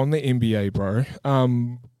 Since we're on the NBA, bro,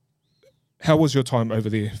 how was your time over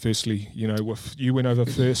there? Firstly, you know, with you went over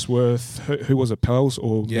first with who was it, Pels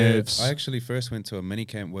or Mavs? I actually first went to a mini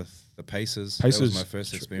camp with the Pacers. That Pacers. was my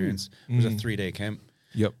first experience. It was a 3-day camp.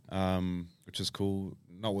 Yep. Which is cool.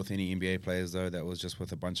 Not with any NBA players though. That was just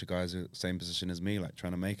with a bunch of guys who same position as me, like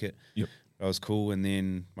trying to make it. Yep. That was cool. And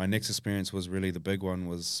then my next experience was really the big one.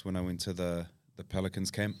 Was when I went to the Pelicans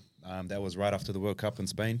camp. That was right after the World Cup in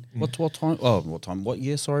Spain. What time? Oh, what time? What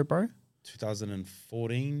year? Sorry, bro.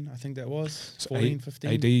 2014, I think that was. So 14,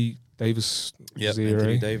 15. AD Davis. Yeah, there,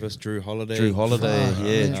 Anthony eh? Davis, Drew Holiday. Drew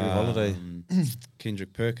Holiday.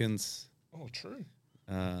 Kendrick Perkins. Oh, true.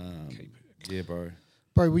 Yeah, bro.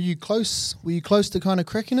 Bro, were you close? Were you close to kind of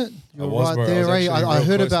cracking it? You're was, right bro. I there, was eh? actually I real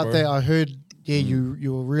heard close, about bro. that. I heard yeah,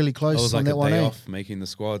 you were really close I was on like that a one. day Eh? off making the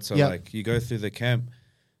squad. So Yep. like you go through the camp,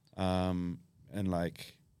 and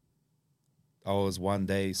like I was one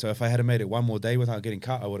day. So if I had made it one more day without getting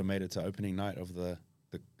cut, I would have made it to opening night of the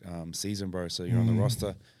season, bro. So you're on the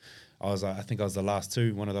roster. I think I was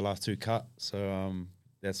one of the last two cut. So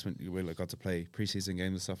that's when we got to play preseason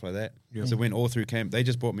games and stuff like that. Yep. So went all through camp. They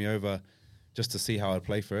just brought me over just to see how I'd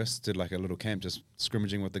play first. Did like a little camp, just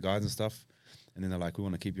scrimmaging with the guys and stuff. And then they're like, we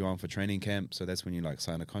want to keep you on for training camp. So that's when you like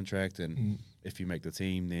sign a contract. And if you make the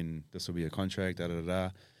team, then this will be a contract, da-da-da-da.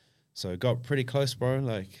 So it got pretty close, bro.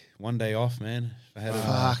 Like one day off, man.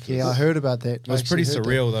 Fuck, yeah, I heard about that. It was pretty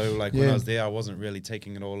surreal though. Like when Yeah. I was there, I wasn't really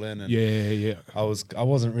taking it all in. And Yeah. I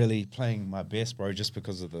wasn't really playing my best, bro, just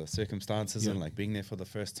because of the circumstances Yeah. and like being there for the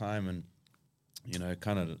first time and, you know,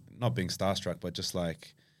 kind of not being starstruck, but just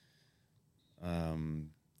like,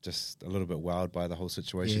 just a little bit wowed by the whole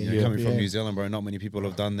situation. Yeah, You know, coming from yeah. New Zealand, bro, not many people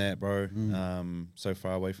have done that, bro. So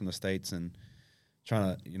far away from the States and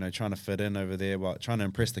trying to fit in over there, but trying to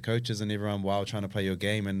impress the coaches and everyone while trying to play your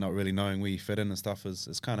game and not really knowing where you fit in and stuff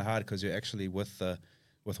is kind of hard because you're actually with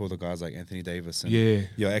all the guys like Anthony Davis and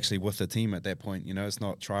you're actually with the team at that point. You know, it's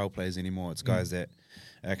not trial players anymore. It's guys that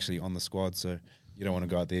are actually on the squad. So you don't want to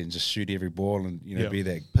go out there and just shoot every ball and, you know, be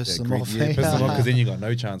that Piss that them great- off, Yeah, eh? piss them off because then you got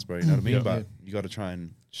no chance, bro. You know what I mean? Yeah. But you got to try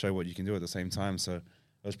and show what you can do at the same time. So it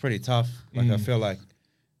was pretty tough. Like I feel like,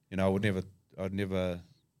 you know, I'd never.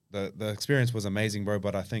 The experience was amazing, bro.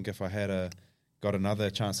 But I think if I had got another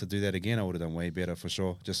chance to do that again, I would have done way better for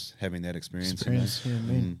sure. Just having that experience. You know? Yeah,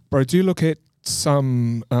 man. Bro, do you look at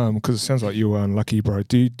some, because it sounds like you were unlucky, bro.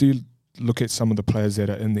 Do you look at some of the players that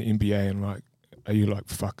are in the NBA and like, are you like,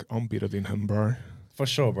 fuck, I'm better than him, bro? For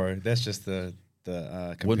sure, bro. That's just the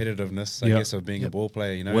competitiveness, I Yeah. guess, of being a ball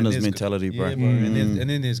player. You know, Winner's And there's mentality, bro. Yeah, bro. And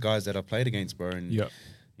then there's guys that I've played against, bro, and Yeah.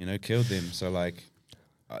 you know, killed them. So like,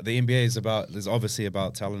 the NBA is there's obviously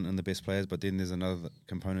about talent and the best players, but then there's another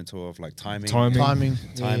component to of like timing, Timing. Fucking, and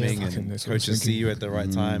that's what I was coaches see thinking. you at the right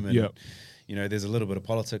time, and Yeah. you know, there's a little bit of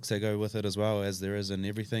politics that go with it as well as there is in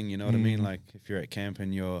everything. You know what I mean? Like if you're at camp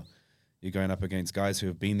and you're going up against guys who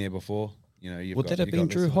have been there before. You know, Would that have been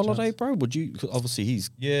Drew Holiday, bro? Would you? 'Cause obviously, he's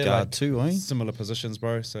guard like too, eh? similar positions,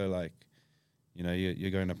 bro. So like, you know, you're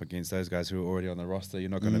going up against those guys who are already on the roster. You're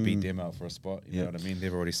not going to beat them out for a spot. You know what I mean?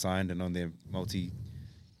 They've already signed and on their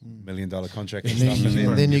multi-million-dollar contract and, And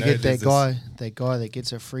stuff. then you get there's that guy that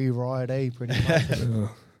gets a free ride, pretty much.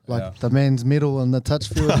 Like the man's medal in the touch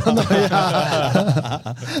field.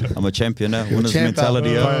 I'm a champion now. Winner's champ out,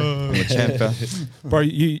 mentality. bro. I'm a champion. Bro,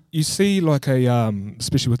 you see like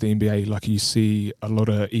especially with the NBA, like you see a lot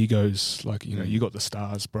of egos. Like you know, you got the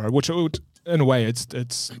stars, bro. Which in a way,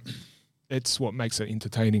 it's what makes it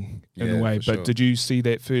entertaining in a Yeah, way. for But sure. did you see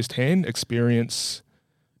that firsthand, experience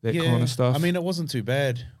that kind of stuff? I mean, it wasn't too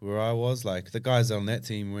bad where I was. Like the guys on that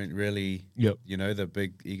team weren't really, Yep. you know, the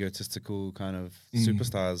big egotistical kind of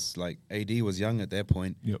superstars. Like AD was young at that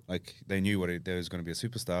point. Yep. Like they knew there was going to be a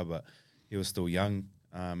superstar, but he was still young.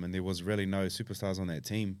 And there was really no superstars on that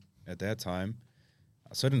team at that time.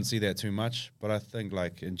 So I didn't see that too much. But I think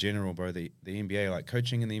like in general, bro, the NBA, like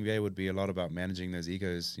coaching in the NBA would be a lot about managing those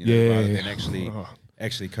egos, you know, rather than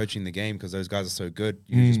actually coaching the game, because those guys are so good.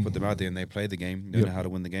 You can just put them out there and they play the game. They know how to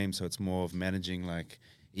win the game. So it's more of managing like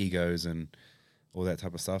egos and all that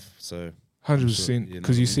type of stuff. So 100%,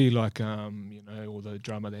 because you you see like you know, all the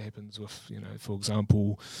drama that happens with, you know, for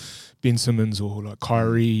example, Ben Simmons or like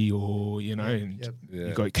Kyrie or, you know, and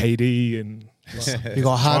you got KD and You got trying to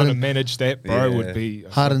Harden. manage that, bro, would be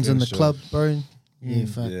Harden's in the sure. club, bro. Yeah,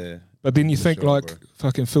 fuck. yeah. But then you For think sure, like bro.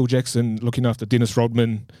 fucking Phil Jackson looking after Dennis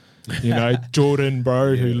Rodman, you know, Jordan,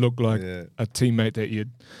 bro, who looked like a teammate that you'd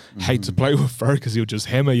hate to play with, bro, because he'll just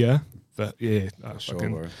hammer you. But yeah, Sure,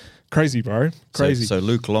 fucking bro. crazy, bro, crazy. So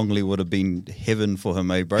Luke Longley would have been heaven for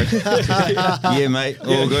him, eh, bro? Yeah, mate.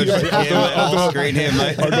 All good. Yeah, mate. Off screen here,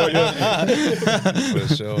 mate. For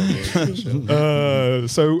sure, bro, for sure.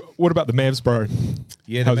 So what about the Mavs, bro?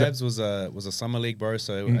 Yeah, the How's that? Mavs was a summer league, bro.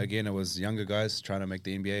 So again, it was younger guys trying to make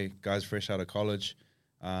the NBA, guys fresh out of college.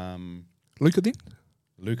 Luka then?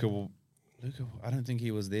 Luca, I don't think he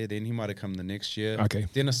was there then. He might have come the next year. Okay.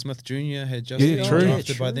 Dennis Smith Jr. had just Yeah, been true.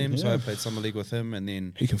 drafted by them, so yeah. I played summer league with him. And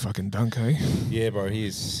then, He can fucking dunk, eh? yeah, bro,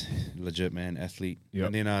 he's legit, man, athlete.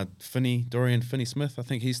 Yep. And then Dorian Finney-Smith, I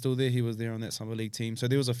think he's still there. He was there on that summer league team. So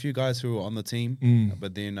there was a few guys who were on the team,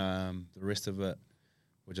 but then the rest of it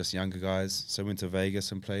were just younger guys. So went to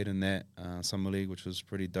Vegas and played in that summer league, which was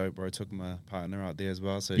pretty dope, bro. Took my partner out there as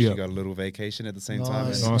well, so she got a little vacation at the same time.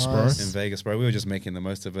 Nice, bro. In Vegas, bro. We were just making the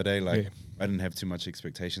most of it, eh? Like, I didn't have too much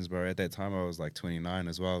expectations, bro. At that time, I was like 29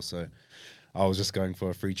 as well, so I was just going for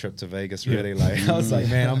a free trip to Vegas, really. Like, I was like,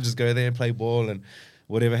 man, I'm just go there and play ball, and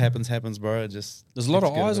whatever happens, bro. There's a lot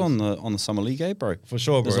of eyes on the summer league, eh, bro? For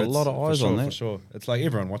sure, bro. There's a lot of eyes on that. For sure. It's like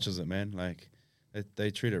everyone watches it, man. Like,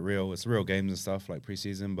 they treat it real. It's real games and stuff, like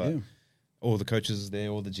preseason, but all the coaches are there,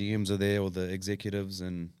 all the GMs are there, all the executives,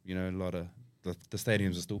 and, you know, a lot of the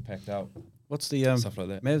stadiums are still packed out. What's the stuff like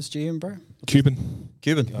that? Mavs GM, bro? Cuban.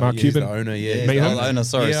 Mark Cuban. The owner, yeah. The owner,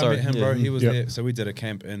 sorry. I met him, bro. He was there. So we did a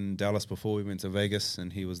camp in Dallas before we went to Vegas,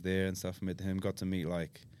 and he was there and stuff. Met him, got to meet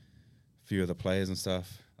like a few of the players and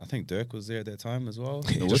stuff. I think Dirk was there at that time as well.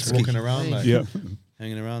 Just walking around, like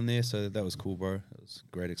hanging around there. So that was cool, bro. It was a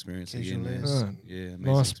great experience again, man. Yeah,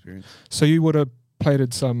 amazing experience. So you would have played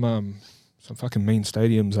at some fucking mean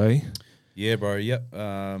stadiums, eh? Yeah, bro. Yep.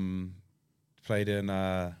 Played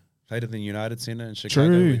in the United Center in Chicago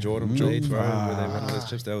where Jordan played, bro, where they won all those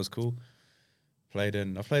chips. That was cool. I played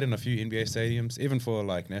in a few NBA stadiums, even for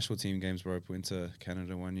like national team games, bro. Went to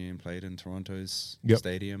Canada one year and played in Toronto's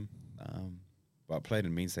stadium. But I played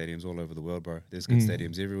in mean stadiums all over the world, bro. There's good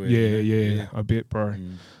stadiums everywhere. Yeah, I bet, bro.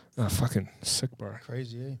 Fucking sick, bro.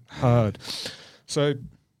 Crazy, eh? Hard. So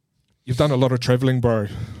you've done a lot of traveling, bro.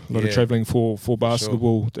 A lot of traveling for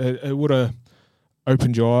basketball. Sure. It would have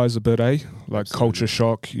opened your eyes a bit, eh? Like culture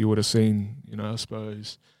shock. You would have seen, you know, I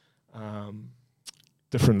suppose,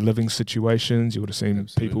 different living situations. You would have seen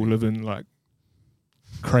people living like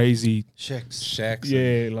crazy shacks.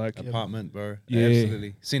 Yeah, like apartment, bro. Yeah,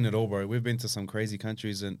 absolutely. Seen it all, bro. We've been to some crazy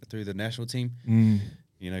countries and through the national team.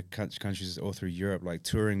 You know, countries all through Europe, like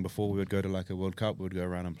touring before we would go to like a World Cup, we would go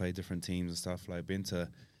around and play different teams and stuff. Like been to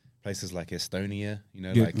places like Estonia, you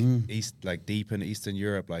know, like deep in Eastern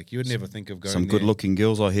Europe. Like you would never think of going some there. Good looking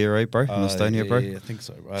girls I hear, eh, bro? In Estonia, bro. Yeah, I think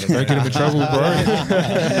so, bro. Don't get him in trouble, bro.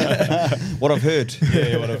 What I've heard.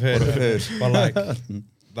 Yeah, what I've heard. But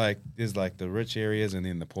like there's like the rich areas and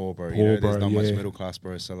then the poor, bro. You know, there's not much middle class,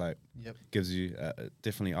 bro. So like, gives you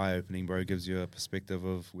definitely eye opening, bro. Gives you a perspective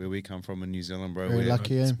of where we come from in New Zealand, bro. Very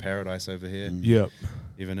lucky, it's paradise over here. Yep.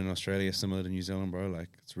 Even in Australia, similar to New Zealand, bro. Like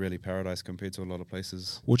it's really paradise compared to a lot of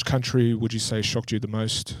places. Which country would you say shocked you the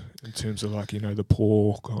most in terms of like, you know, the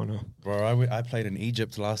poor kind of? Bro, I played in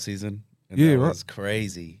Egypt last season. And yeah, that right. was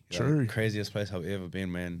crazy. True. Like, craziest place I've ever been,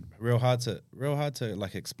 man. Real hard to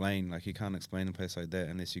like explain. Like you can't explain a place like that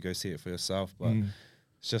unless you go see it for yourself. But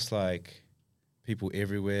it's just like people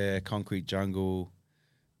everywhere, concrete jungle,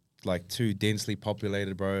 like too densely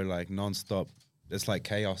populated, bro. Like non-stop. It's like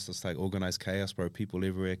chaos. It's like organized chaos, bro. People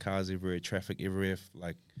everywhere, cars everywhere, traffic everywhere.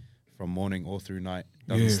 Like from morning all through night.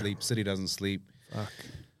 Doesn't sleep. City doesn't sleep. Fuck.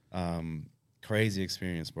 Crazy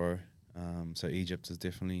experience, bro. So Egypt is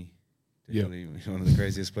definitely one of the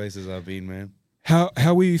craziest places I've been, man.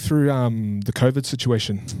 How were you through the COVID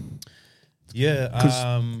situation? Yeah,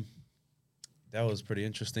 that was pretty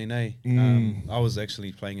interesting, eh? I was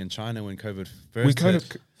actually playing in China when COVID first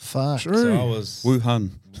hit. Fuck. So I was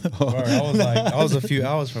Wuhan. Bro, I was a few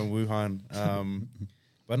hours from Wuhan,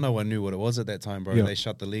 but no one knew what it was at that time, bro. They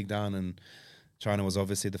shut the league down, and China was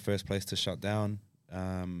obviously the first place to shut down.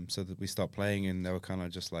 So that we stopped playing, and they were kind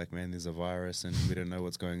of just like, man, there's a virus and we don't know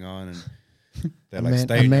what's going on. And they're like,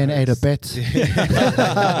 a man ate a bat.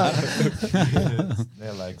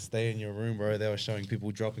 They're like, stay in your room, bro. They were showing people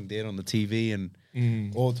dropping dead on the TV and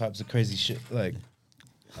all types of crazy shit. Like,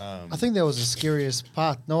 I think that was the scariest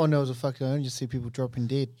part. No one knows a fucking. I just see people dropping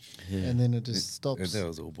dead, and then it just stops. That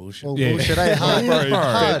was all bullshit. All bullshit. Hard, bro.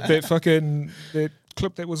 hard. That fucking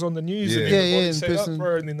clip that was on the news. And set up,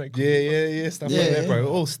 bro, and then they stuff like that, bro.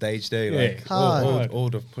 All staged day, like all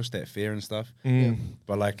to push that fear and stuff.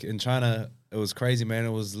 But like in China, it was crazy, man.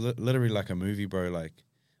 It was literally like a movie, bro. Like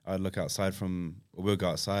I'd look outside we'll go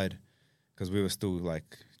outside because we were still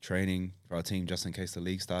like training for our team just in case the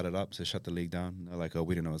league started up. So shut the league down. They're like, oh,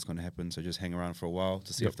 we don't know what's going to happen. So just hang around for a while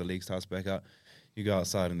to see if the league starts back up. You go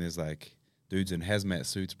outside and there's like dudes in hazmat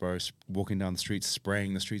suits, bro, walking down the streets,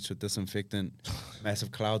 spraying the streets with disinfectant.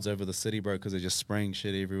 Massive clouds over the city, bro, because they're just spraying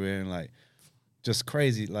shit everywhere and like just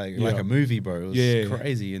crazy, like a movie, bro. It was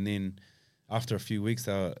crazy. And then after a few weeks,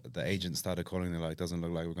 the agents started calling. They're like, doesn't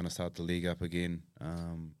look like we're going to start the league up again.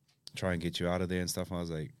 Try and get you out of there and stuff. And I was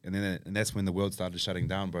like, and that's when the world started shutting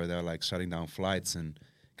down, bro. They were like shutting down flights and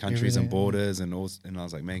countries and borders and all. And I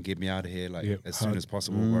was like, man, get me out of here like as soon as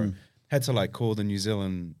possible, bro. Had to like call the New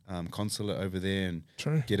Zealand consulate over there and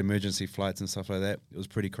get emergency flights and stuff like that. It was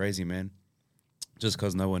pretty crazy, man. Just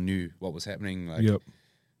because no one knew what was happening. Like,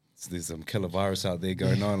 there's some killer virus out there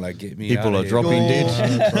going on. Like, get me People out are of dropping here.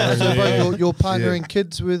 dead. So, bro, your partner and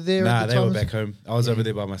kids were there Nah, at the they time? were back home. I was over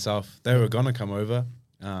there by myself. They were gonna come over,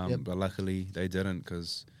 but luckily they didn't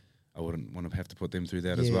because I wouldn't want to have to put them through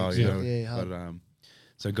that as well. You know. Yeah, hard. But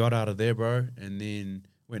so got out of there, bro, and then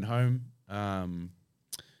went home.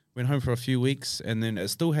 Went home for a few weeks, and then it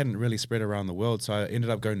still hadn't really spread around the world. So I ended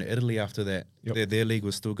up going to Italy after that. Their league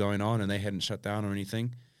was still going on, and they hadn't shut down or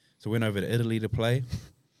anything. So went over to Italy to play,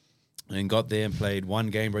 and got there and played one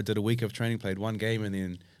game. Bro, did a week of training, played one game, and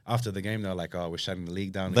then after the game, they were like, "Oh, we're shutting the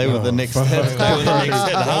league down." They were the next hit. They were the next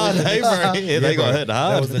hit hard, hey, bro. Yeah, they got hit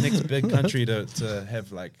hard. That was the next big country to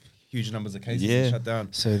have like huge numbers of cases and shut down.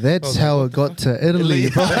 So that's how it got to Italy.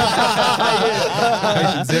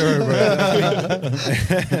 Patient zero, bro.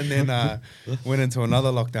 And then went into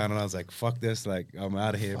another lockdown, and I was like, "Fuck this! Like, I'm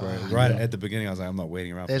out of here, bro." At the beginning, I was like, "I'm not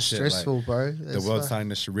waiting around." That's for shit. stressful, Like, bro. the world's starting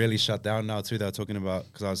to really shut down now too. They were talking about,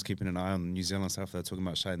 because I was keeping an eye on New Zealand stuff. They were talking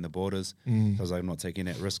about shutting the borders. So I was like, "I'm not taking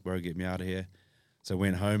that risk, bro. Get me out of here." So I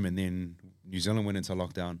went home, and then New Zealand went into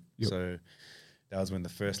lockdown. So that was when the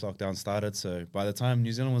first lockdown started. So by the time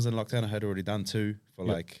New Zealand was in lockdown, I had already done two for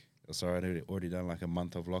I'd already done like a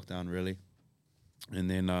month of lockdown, really. And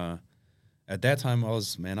then at that time, I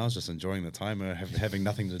was just enjoying the time, having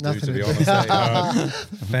nothing to do, to be honest.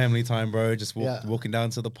 Family time, bro. Just walking down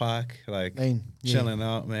to the park, like chilling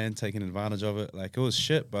out, man, taking advantage of it. Like, it was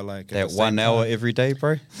shit, but like that 1 hour every day,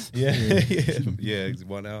 bro. Yeah,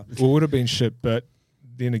 1 hour. Well, it would have been shit, but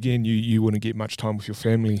then again, you wouldn't get much time with your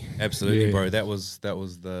family. Absolutely, bro. That was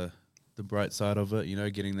the bright side of it, you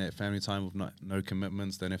know, getting that family time with no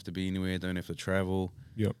commitments, don't have to be anywhere, don't have to travel.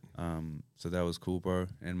 So that was cool, bro.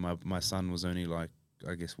 And my son was only like,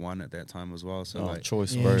 I guess, 1 at that time as well. So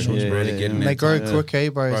choice, bro. Really getting they grow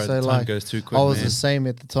quick, bro. So time like, goes too quick, I was man. the same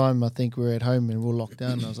at the time. I think we were at home and we were locked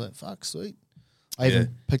down. And I was like, "Fuck, sweet." I even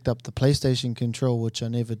picked up the PlayStation control, which I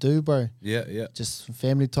never do, bro. Yeah. Just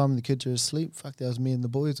family time, the kids are asleep. Fuck, that was me and the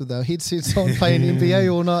boys with our headsets on playing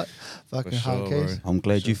NBA all night. Fucking hard case. I'm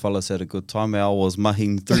glad you fellas had a good time. I was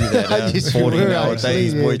mahing through that Yes, you 14-hour were,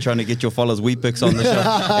 days, actually, boy, trying to get your fellas Weet-Bix on the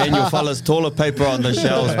shelf and your fellas toilet paper on the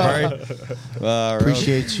shelves, bro.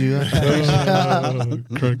 Appreciate you.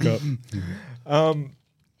 Crack up.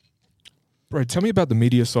 Bro, tell me about the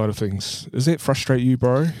media side of things. Does that frustrate you,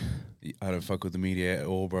 bro? I don't fuck with the media at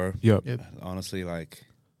all, bro. Yep. Honestly, like,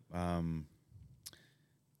 to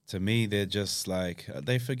me, they're just like,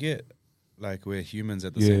 they forget, like, we're humans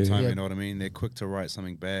at the same time. You know what I mean? They're quick to write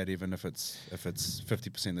something bad, even if it's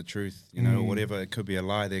 50% the truth, you know, whatever. It could be a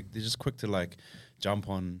lie. They're just quick to like jump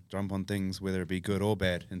on things, whether it be good or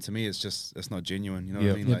bad. And to me, it's not genuine. You know what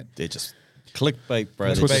I mean? Like, they're just clickbait,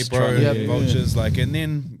 bro. Clickbait, bro. Vultures. Like, and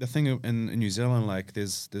then the thing in New Zealand, like,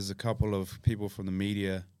 there's a couple of people from the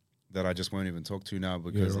media that I just won't even talk to now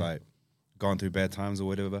because like gone through bad times or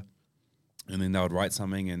whatever, and then they would write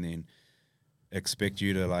something and then expect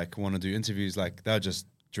you to like want to do interviews. Like, they'll just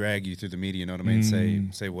drag you through the media, you know what I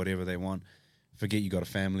mean? Say whatever they want. Forget you got a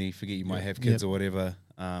family, forget you might have kids or whatever,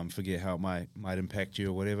 forget how it might impact you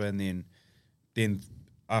or whatever. And then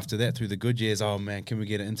after that, through the good years, oh man, can we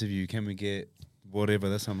get an interview? Can we get whatever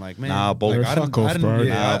this? I'm like, man, nah, bull. Like, fuck off, bro.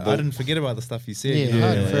 I didn't forget about the stuff you said.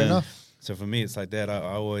 Fair enough. So for me, it's like that.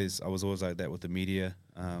 I was always like that with the media.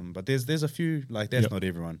 But there's a few like that's not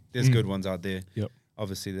everyone. There's good ones out there.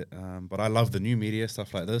 Obviously, but I love the new media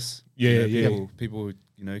stuff like this. People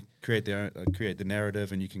you know create the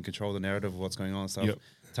narrative, and you can control the narrative of what's going on and stuff.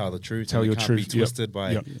 Tell the truth. Tell your truth. Be twisted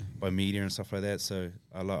by media and stuff like that. So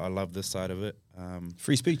I love this side of it.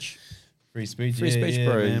 Free speech. Free speech,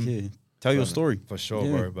 bro. Man. Tell your story for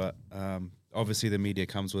sure, bro. But obviously the media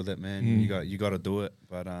comes with it, man. You got to do it,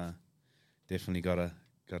 but definitely gotta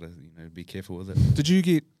be careful with it. Did you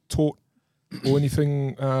get taught or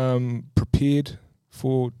anything prepared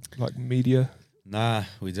for like media? Nah,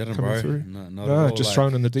 we didn't, bro. No, just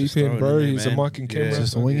thrown in the deep end, bro. He's a mic and camera.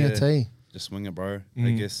 Just wing it, Just wing it, bro.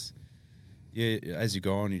 I guess. Yeah, as you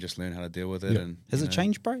go on, you just learn how to deal with it. And has it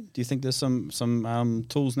changed, bro? Do you think there's some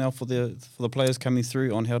tools now for the players coming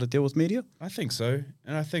through on how to deal with media? I think so,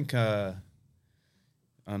 and I think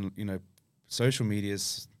social media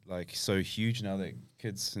is like so huge now that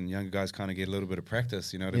kids and younger guys kind of get a little bit of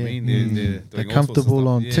practice. You know what I mean? They're comfortable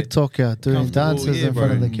on TikTok, doing dances in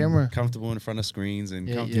front of the camera. Comfortable in front of screens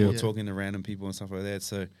and comfortable talking to random people and stuff like that.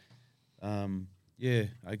 So,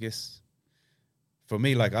 I guess. For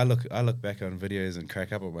me, like I look back on videos and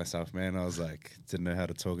crack up at myself, man. I was like, didn't know how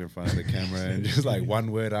to talk in front of the camera and just like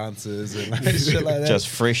 1-word answers and like shit like that. Just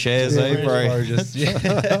fresh as, bro? Just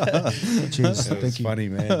Jeez, it's funny,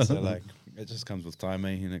 man. So like, it just comes with time,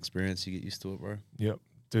 and experience. You get used to it, bro. Yep.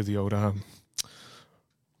 Do the old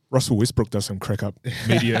Russell Westbrook does some crack up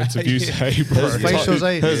media interviews. Hey, bro. His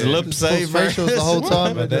facials, His lips, His facials the whole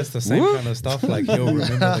time. But that's the same kind of stuff. Like he'll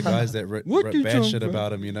remember the guys that rip bad shit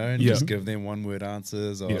about him, you know, and just give them 1-word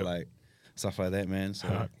answers or like stuff like that, man.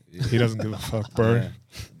 So he doesn't give a fuck, bro.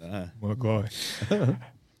 Nah. My guy.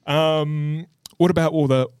 What about all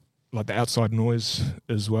the outside noise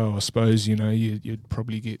as well? I suppose, you know, you'd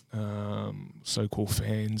probably get so-called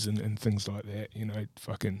fans and things like that, you know,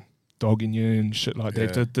 fucking dogging you and shit like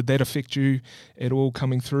that. Did that affect you at all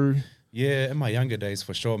coming through? Yeah, in my younger days,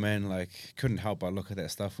 for sure, man. Like, couldn't help but look at that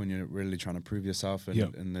stuff when you're really trying to prove yourself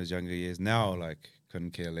in those younger years. Now, like, couldn't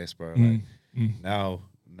care less, bro. Like, now,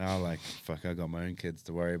 like, fuck, I got my own kids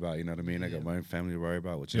to worry about, you know what I mean? I got my own family to worry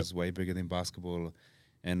about, which is way bigger than basketball.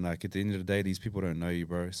 And, like, at the end of the day, these people don't know you,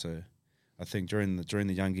 bro. So I think during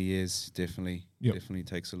the younger years, definitely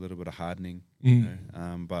takes a little bit of hardening, you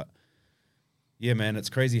know? But, yeah, man, it's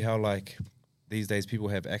crazy how, like, these days people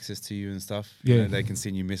have access to you and stuff. Yeah. You know, they can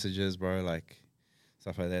send you messages, bro, like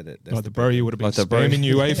stuff like that. That's like the bro, you would have been like spamming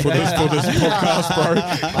you, for this podcast, bro.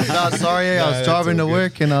 No, sorry, I was driving to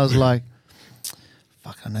work and I was like,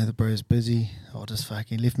 fuck, I know the bro's busy. I'll just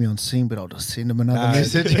fucking left me on scene, but I'll just send him another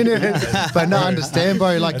message. You know? But no, I understand,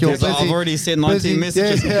 bro. Like you're busy. I've already sent 19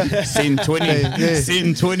 messages. Yeah. Send 20.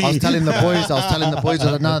 Send 20. I was telling the boys, I was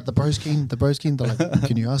like, no, the bro's keen. They're like,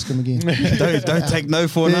 can you ask him again? don't take no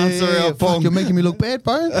for an answer. Fuck, you're making me look bad,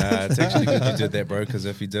 bro. It's actually good you did that, bro, because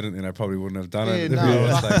if you didn't, then I probably wouldn't have done it. No,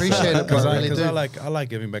 I appreciate it, bro. Because I like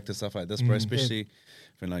giving back to stuff like this, bro, especially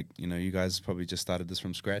when, like, you know, you guys probably just started this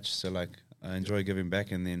from scratch. So, like, I enjoy giving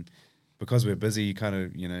back, and then because we're busy, you kind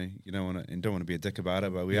of, you know, you don't want to be a dick about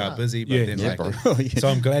it, but we are busy. But then, like, so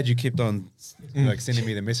I'm glad you kept on like sending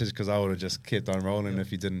me the message, because I would have just kept on rolling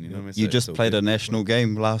if you didn't. You know, you just played a national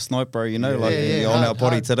game last night, bro. You know, you're on our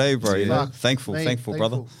body today, bro. You know? Thankful,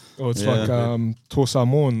 brother. Oh, it's like Torsa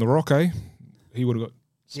Moore in The Rock, eh? He would have got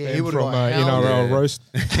he would from NRL roast.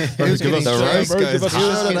 He was getting the roast goes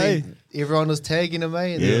everyone was tagging him,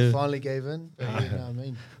 and then finally gave in. But you know what I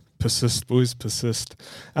mean? Persist, boys, persist.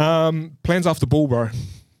 Plans after ball, bro?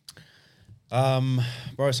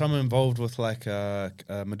 Bro, so I'm involved with like a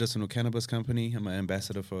medicinal cannabis company. I'm an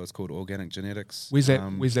ambassador for, it's called Organic Genetics. Where's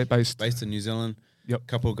that based? Based in New Zealand. Yep.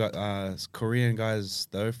 Couple got Korean guys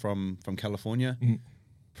though from California.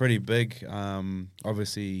 Pretty big.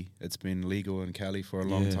 Obviously it's been legal in Cali for a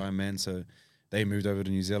long time, man. So they moved over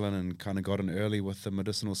to New Zealand and kind of got in early with the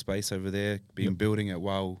medicinal space over there, building it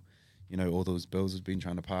while, you know, all those bills have been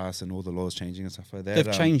trying to pass and all the laws changing and stuff like that.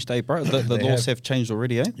 They've changed, bro. The laws have changed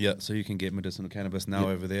already, eh? Yeah, so you can get medicinal cannabis now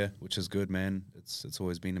over there, which is good, man. It's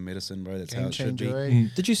always been a medicine, bro. That's how it should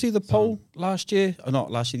be. Did you see the poll last year? Or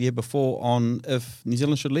not last year, the year before, on if New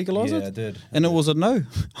Zealand should legalise it? Yeah, I did. And it was a no.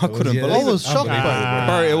 I couldn't believe it. I was shocked,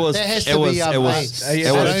 bro. It was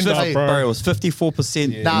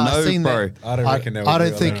 54% no, bro. I don't reckon that was I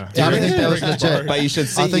don't think that was legit. But you should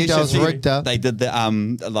see. I think that was rigged. They did the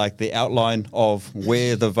like the outline of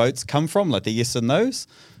where the votes come from, like the yes and no's.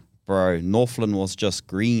 Bro, Northland was just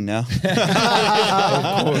green now.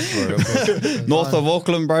 Of course, bro. Of course. North of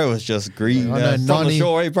Auckland, bro, was just green. From the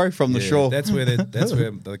shore, bro, from the shore. That's where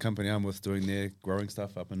the company I'm with doing their growing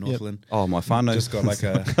stuff up in Northland. Oh, my whānau. Just got like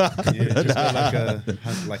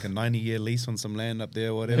a 90-year lease on some land up there,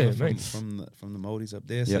 or whatever, from the Māoris up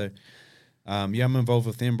there. So, I'm involved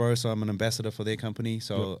with them, bro. So I'm an ambassador for their company.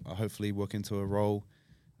 So I'll hopefully work into a role.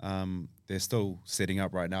 They're still setting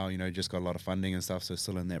up right now, you know, just got a lot of funding and stuff, so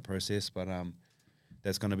still in that process, but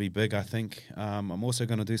that's going to be big, I think. I'm also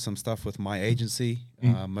going to do some stuff with my agency,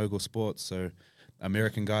 Mogul Sports, so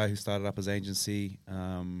American guy who started up his agency,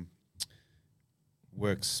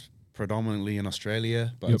 works predominantly in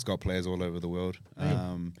Australia, but it's got players all over the world.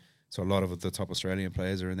 So a lot of the top Australian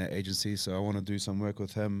players are in that agency. So I want to do some work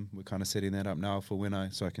with him. We're kind of setting that up now for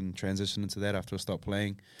so I can transition into that after I stop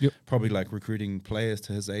playing. Probably like recruiting players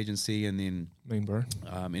to his agency, and then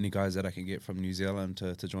any guys that I can get from New Zealand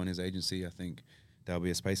to join his agency. I think there'll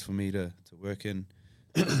be a space for me to work in.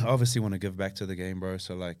 I obviously want to give back to the game, bro.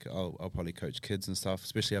 So like I'll probably coach kids and stuff,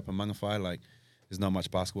 especially up in Mangawhai. Like there's not much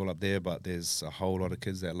basketball up there, but there's a whole lot of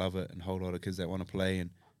kids that love it and a whole lot of kids that want to play, and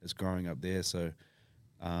it's growing up there. So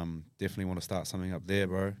definitely want to start something up there,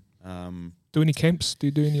 bro. Do any camps? Do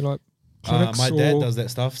you do any like clinics? My dad does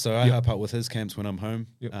that stuff, so I help out with his camps when I'm home.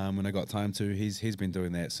 When I got time to, he's been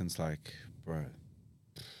doing that since like, bro,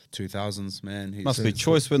 2000s, man. Must be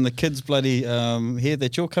choice when the kids bloody hear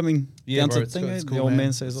that you're coming down to the thing. Cool, the old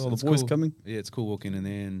man says, "Oh, the boys coming." Yeah, it's cool walking in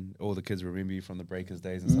there, and all the kids remember you from the Breakers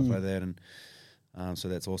days and stuff like that, and so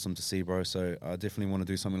that's awesome to see, bro. So I definitely want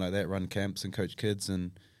to do something like that, run camps and coach kids,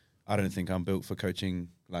 and I don't think I'm built for coaching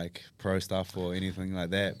like pro stuff or anything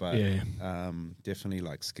like that, but definitely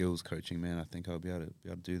like skills coaching, man. I think I'll be able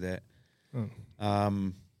to do that.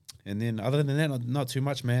 And then other than that, not too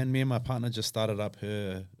much, man. Me and my partner just started up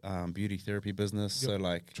her beauty therapy business, so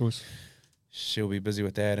like she'll be busy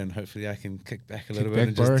with that, and hopefully I can kick back a little bit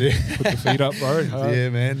and just put the feet up, bro. Yeah,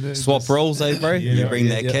 man. Swap roles, bro. You bring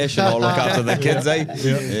that cash, and I'll look after the kids,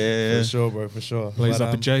 Yeah, for sure, bro, for sure. Blaze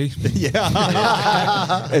up a J.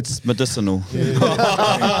 It's medicinal.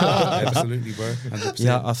 Absolutely, bro. 100%.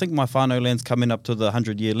 Yeah, I think my whānau land's coming up to the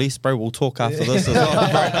 100-year lease, bro. We'll talk after this as well,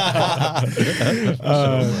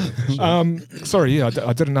 bro. Sorry,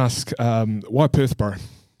 I didn't ask why Perth, bro.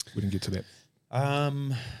 We didn't get to that.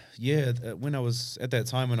 When I was at that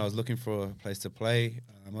time when I was looking for a place to play,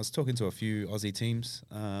 I was talking to a few Aussie teams,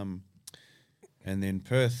 and then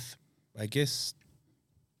Perth, I guess,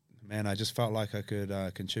 man, I just felt like I could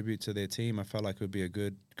contribute to their team. I felt like it would be a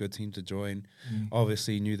good team to join.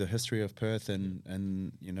 Obviously, knew the history of Perth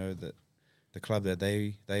and you know the club that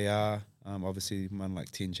they are. Obviously, won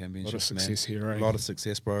like 10 championships. A lot of success here, right? A lot of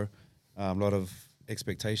success, bro. A lot of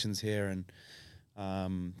expectations here, and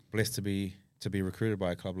blessed to be recruited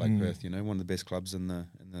by a club like Perth, you know, one of the best clubs in the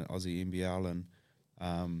Aussie NBL, and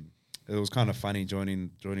it was kind of funny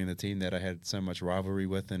joining the team that I had so much rivalry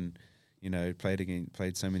with, and you know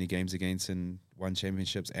played so many games against, and won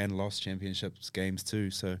championships and lost championships games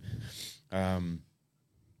too. So, my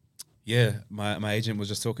agent was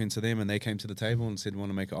just talking to them, and they came to the table and said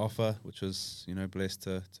want to make an offer, which was blessed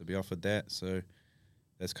to be offered that. So.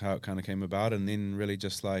 That's how it kind of came about, and then really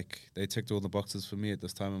just like they ticked all the boxes for me at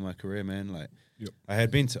this time in my career, man. Like I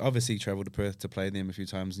had been to obviously traveled to Perth to play them a few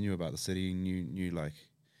times, knew about the city, knew like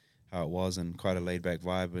how it was, and quite a laid back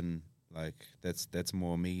vibe, and like that's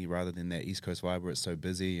more me rather than that East Coast vibe where it's so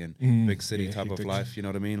busy and big city type of life. You know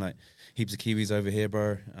what I mean? Like heaps of Kiwis over here,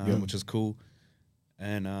 bro, which is cool,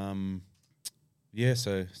 and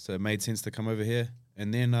so it made sense to come over here,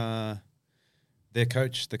 and then. The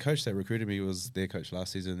coach that recruited me was their coach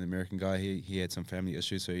last season, the American guy. He had some family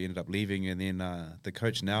issues, so he ended up leaving. And then the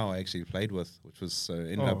coach now I actually played with, which was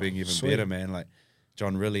ended up being even better, man. Like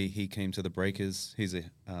John Riley, he came to the Breakers. He's a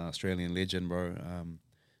Australian legend, bro.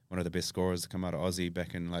 One of the best scorers to come out of Aussie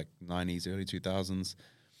back in like 90s, early 2000s.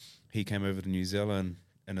 He came over to New Zealand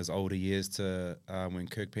in his older years to when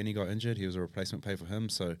Kirk Penny got injured. He was a replacement play for him,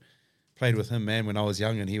 so. Played with him, man, when I was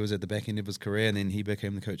young, and he was at the back end of his career, and then he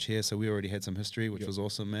became the coach here. So we already had some history, which was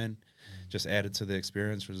awesome, man. Just added to the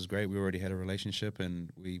experience, which was great. We already had a relationship,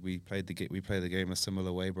 and we play the game a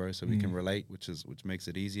similar way, bro. So we can relate, which makes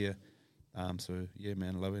it easier. So yeah,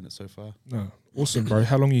 man, loving it so far. No, awesome, bro.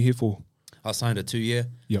 How long are you here for? I signed a 2-year.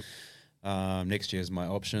 Yep. Next year is my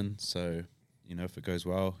option. So if it goes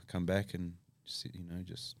well, come back and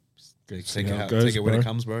just. Take it when it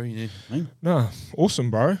comes, bro. No,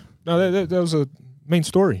 awesome, bro. No, that was a mean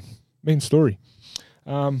story.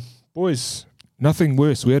 Boys, nothing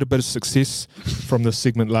worse. We had a bit of success from this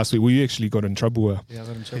segment last week. We actually got in trouble. Yeah, I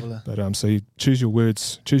got in trouble. But so you choose your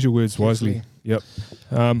words wisely. Yep.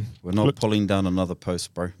 We're not pulling down another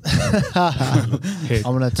post, bro. I'm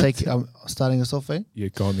gonna take. I'm starting us off, eh? Yeah,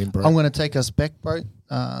 go on then, bro. I'm gonna take us back, bro.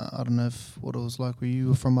 I don't know what it was like where you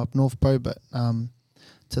were from up north, bro, but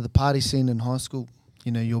to the party scene in high school,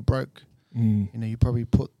 you're broke. You probably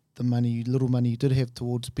put the little money you did have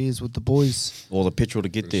towards beers with the boys. Or the petrol to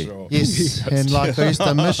get there. Sure. Yes, and like I used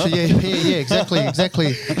to miss you. Yeah,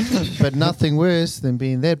 exactly. But nothing worse than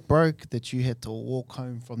being that broke that you had to walk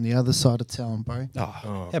home from the other side of town, bro.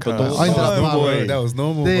 That was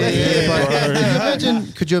normal.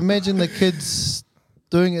 Could you imagine the kids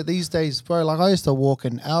doing it these days, bro? Like I used to walk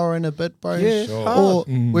an hour and a bit, bro. Yeah. Sure. Or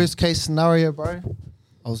worst case scenario, bro.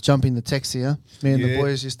 I was jumping the taxi, huh? Me and the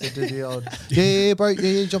boys used to do the old, bro,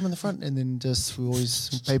 jump in the front. And then we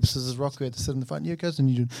always, paper, scissors, rock, we had to sit in the front. Yeah, guys.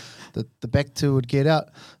 And the back two would get out.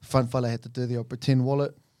 Front fella had to do the old pretend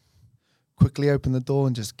wallet. Quickly open the door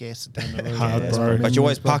and just gas it down the road. Hard, bro. But you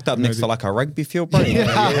always parked up next to like a rugby field, bro. On the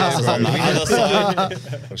other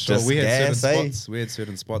side. Sure. We had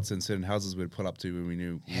certain spots and certain houses we'd pull up to when we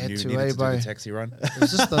knew we needed to do the taxi run. It was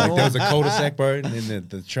just there was a cul-de-sac, bro, and then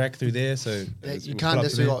the track through there. So you can't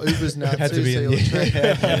just do like Ubers now. Had to be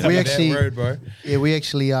we actually, road, bro. Yeah, we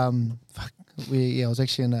actually I was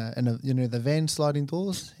actually in a the van sliding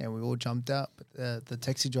doors, and we all jumped out. But the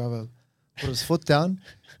taxi driver put his foot down.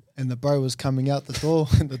 And the bro was coming out the door,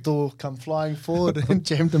 and the door come flying forward and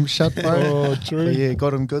jammed him shut, bro. Oh, true. But yeah,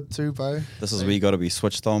 got him good too, bro. This is where you got to be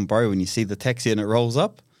switched on, bro. When you see the taxi and it rolls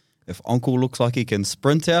up, If Uncle looks like he can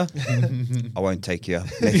sprint here, I won't take you.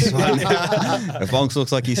 Next one. If Uncle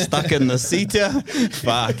looks like he's stuck in the seat here,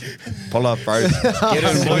 fuck. Pull up, bro. Get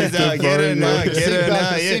in, boys. Get in now. Get in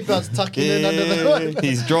now. Seatbelt's tucking in under the hood.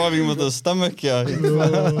 He's driving with his stomach, yeah.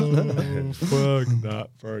 Oh, fuck. Nah,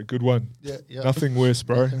 bro. Good one. Yeah. Nothing worse,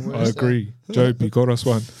 bro. Nothing worse, I agree. Joe, you got us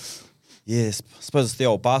one. Yes, I suppose it's the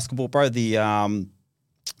old basketball, bro. The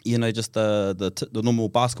just the normal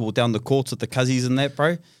basketball down the courts with the cuzzies and that,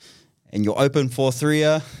 bro. And you're open for a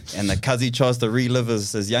three-er, and the cuzzy tries to relive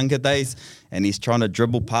his younger days, and he's trying to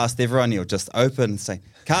dribble past everyone. He'll just open and say,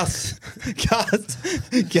 "Cuss,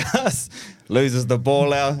 cuss." Loses the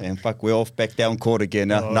ball out, and fuck, we're off back down court again.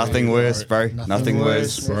 Nothing worse, bro. Nothing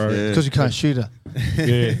worse, bro. Because you can't shoot her.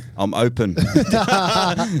 Yeah. I'm open.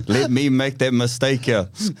 Let me make that mistake here.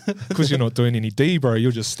 Because you're not doing any D, bro.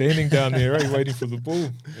 You're just standing down there, waiting for the ball.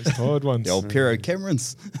 It's tired ones. The old Pero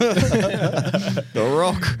Camerons. The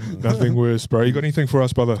Rock. Nothing worse, bro. You got anything for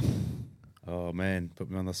us, brother? Oh man,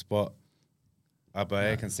 put me on the spot. But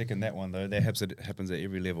I can second that one though. That happens at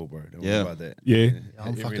every level, bro. Don't worry about that. Yeah. I'm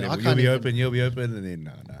At every fucking- I level. can't You'll be open, and then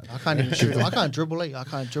no. I can't even shoot. I can't dribble. I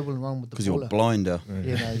can't dribble and run with the Because ball. you're blinder.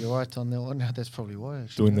 Yeah, no, you're right on that one. That's probably why.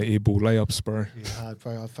 Actually. Doing the air ball layups, bro. Yeah, hard,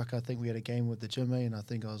 bro. I think we had a game with the gym, and I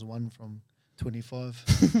think I was 1 from 25.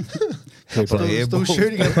 Hey, bro. Still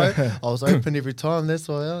shooting it, bro. I was open every time. That's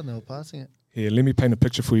why they were passing it. Here, let me paint a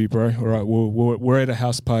picture for you, bro. All right, we're at a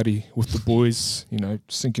house party with the boys,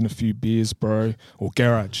 sinking a few beers, bro, or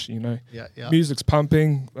garage, Yeah. Music's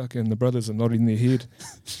pumping, fucking the brothers are nodding their head.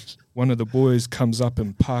 One of the boys comes up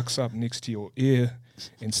and parks up next to your ear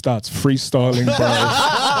and starts freestyling, bro.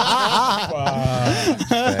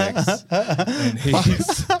 Facts. And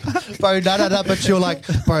he's Bro, no, but you're like,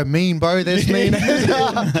 bro, mean, bro, that's mean.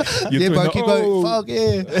 Yeah, bro, keep going, fuck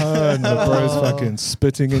yeah. and the bro's fucking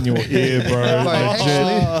spitting in your ear, bro. Bro, Legit.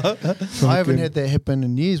 actually, I haven't had that happen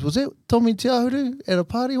in years. Was it Tommy Tiahudu at a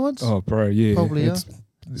party once? Oh, bro, yeah. Probably, yeah.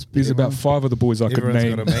 There's about 5 of the boys I could Everyone's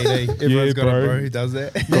name. got a mayday. Everyone's got bro. a bro who does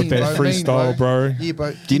that. Got Mean, that bro, mean, freestyle, bro. Yeah,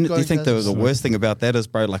 bro. Do you think the worst thing about that is,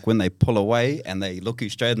 bro, like when they pull away and they look you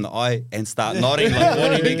straight in the eye and start nodding, like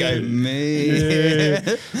wanting to go, me. Yeah.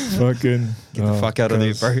 Fucking Get the fuck out of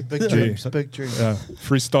there, bro. Big dreams, big dreams.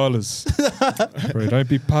 Freestylers. Bro, don't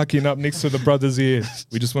be parking up next to the brothers here.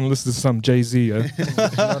 We just want to listen to some Jay-Z,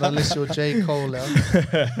 Not unless you're J. Cole out.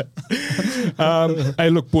 Hey,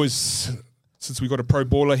 look, boys, since we got a pro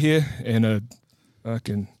baller here and a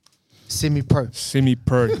fucking Semi-pro.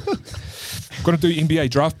 semi-pro, gonna do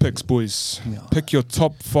NBA draft picks, boys. Yeah. Pick your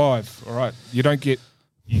top 5. All right, you get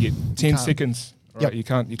 10 Can't. seconds. All Yep.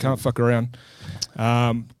 right, you can't fuck around.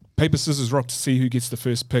 Paper, scissors, rock to see who gets the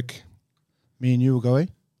first pick. Me and you will go, eh?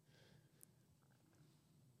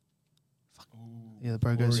 Yeah, the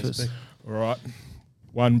bro goes first. All right,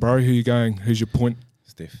 1, bro. Who you going? Who's your point?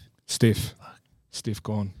 Steph. Steph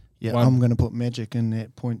gone. Yeah, 1. I'm going to put Magic in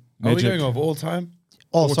that point. Are we Magic. going off all time?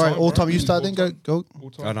 Oh, All sorry, time, all bro. time. You start then, go. All Oh,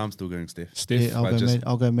 time. no, I'm still going Steph. Steph. Yeah, But just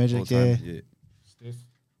I'll go All Magic, time, yeah. Steph,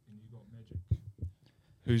 and you got Magic.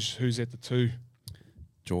 Who's at the 2?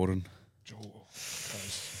 Jordan.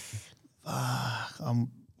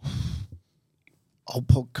 I'll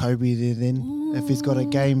put Kobe there then. If he's got a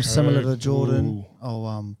game similar to Jordan,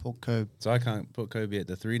 I'll put Kobe. So I can't put Kobe at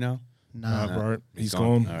the 3 now? Nah, Nah, bro, he's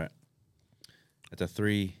All gone. right. At the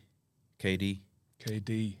 3, KD.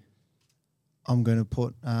 KD. I'm going to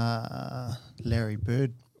put Larry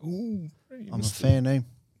Bird. Ooh, I'm a fan, eh?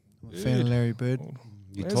 I'm a fan of Larry Bird.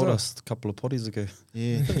 You Where's told that? us a couple of potties ago.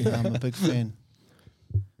 Yeah, I'm a big fan.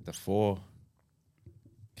 At the 4,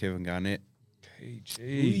 Kevin Garnett.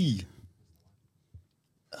 KG.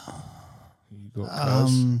 You got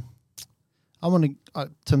Kaz. I want to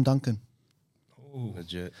Tim Duncan. Ooh.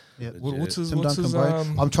 Legit. Yeah. Legit. What's his? Tim What's Duncan, his? bro.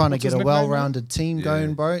 I'm trying to what's get his a nickname, well-rounded team Yeah.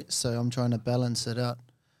 going, bro. So I'm trying to balance it out.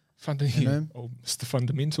 You know? It's the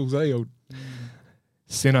fundamentals, eh? Old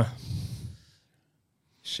center.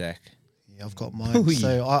 Shaq. Yeah, I've got mine.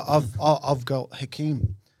 So I've got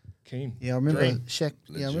Hakeem. Keen. Yeah, I remember Dream. Shaq.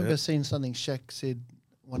 Yeah, I remember Legit. seeing something Shaq said.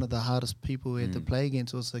 One of the hardest people we had to play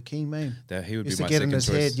against was Hakeem, man. That he would Used be to my get in second his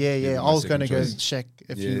choice. head. Yeah, He'd be yeah. my I was second going to go choice. Shaq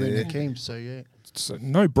if you went Yeah. Hakeem. So yeah. So,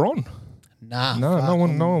 no Bron. Nah. No, fuck,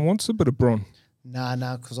 no one wants a bit of Bron.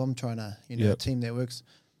 Nah, because I'm trying to, a Yep. team that works.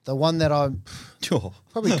 The one that I'm Sure.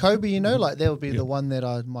 probably Kobe, like that would be the one that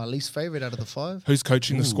I my least favorite out of the 5. Who's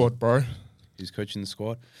coaching the squad, bro? He's coaching the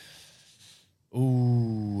squad.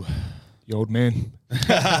 Ooh. The old man,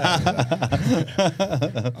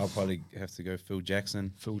 I'll probably have to go Phil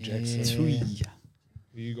Jackson. Phil Jackson. Yeah.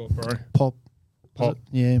 Who you got, bro? Pop. Pop.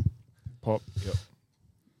 Yeah. Pop. Yep.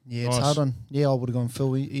 Yeah, it's a hard one. Yeah, I would have gone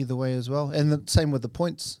Phil either way as well. And the same with the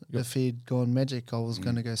points. Yep. If he'd gone Magic, I was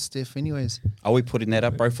going to go Steph anyways. Are we putting that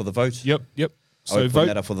up, bro, for the vote? Yep. So vote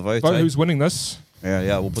that up for the vote. Vote who's winning this.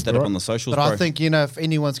 Yeah, we'll put that up on the socials, But bro. I think, if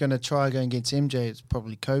anyone's going to try going against MJ, it's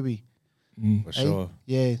probably Kobe. For sure.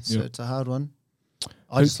 Yeah, so it's a hard one.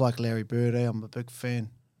 I just like Larry Bird, I'm a big fan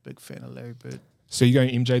of Larry Bird. So you're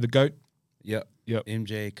going MJ the GOAT? Yep.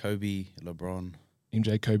 MJ, Kobe, LeBron.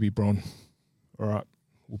 MJ, Kobe, Bron. All right,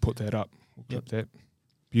 we'll put that up. We'll clip that.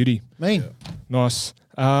 Beauty. Mean. Yeah. Nice.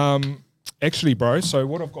 Actually, bro, so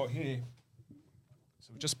what I've got here, so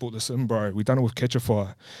we just brought this in, bro. We've done it with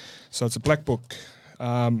Catchafire. So it's a black book.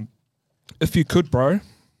 If you could, bro,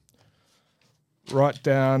 write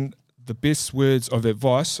down the best words of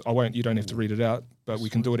advice. You don't have to read it out, but we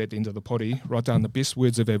can do it at the end of the potty. Write down the best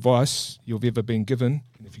words of advice you've ever been given,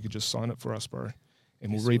 and if you could just sign it for us, bro.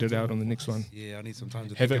 And we'll read it out on the next one. Yeah, I need some time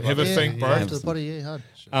to have a think, bro. After the body, hard.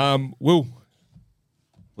 Will,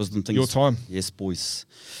 Wisdom things. Your time. Yes, boys.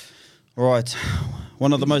 All right.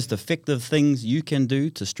 One of the most effective things you can do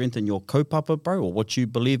to strengthen your kaupapa, bro, or what you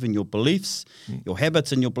believe in your beliefs, your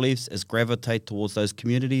habits and your beliefs, is gravitate towards those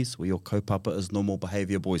communities where your kaupapa is normal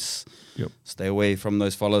behaviour, boys. Yep. Stay away from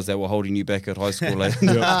those fellas that were holding you back at high school. Eh?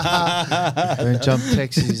 Don't jump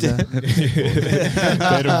taxis. That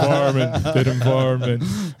environment.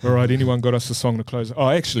 All right, anyone got us a song to close? Oh,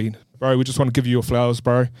 actually, bro, we just want to give you your flowers,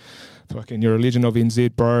 bro. Fucking, you're a legend of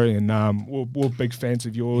NZ, bro, and we're big fans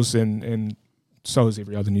of yours, and so is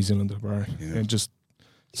every other New Zealander, bro. Yeah. And just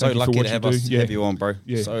so lucky to have you on, bro.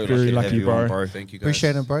 Yeah, so very lucky, bro. bro. Thank you, guys.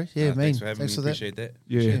 Appreciate it, bro. Yeah, man. Thanks for that. Appreciate that.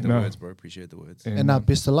 Yeah, Appreciate the words, bro. Appreciate the words. And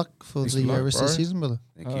best of luck for the rest of the season, brother.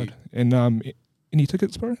 Thank you. And any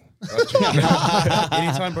tickets, bro?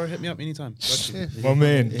 Anytime, bro. Hit me up anytime. Yeah. My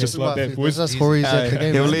man, just like that, boys. That's Hori's at the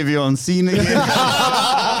game. He'll leave you on scene again. Nah,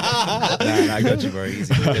 I got you, bro.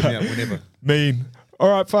 Easy. Hit me up whenever. Mean. All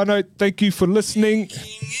right, whānau, thank you for listening.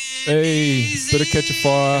 Hey, bit of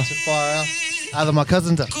Catchafire. Either my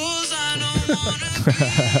cousins are.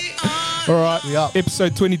 All right,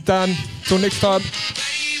 episode 20 done. Till next time.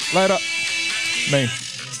 Later. Mean.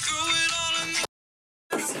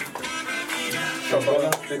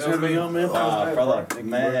 Thanks for having me on, man. Brother, big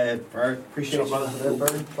man, bro. Appreciate you, bro.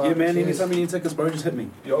 Yeah, man. Anytime you need tickets, bro, just hit me.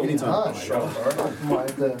 Anytime. Might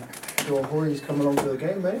have to do a Hori's coming along to the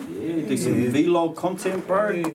game, mate. Yeah, do some vlog content, bro.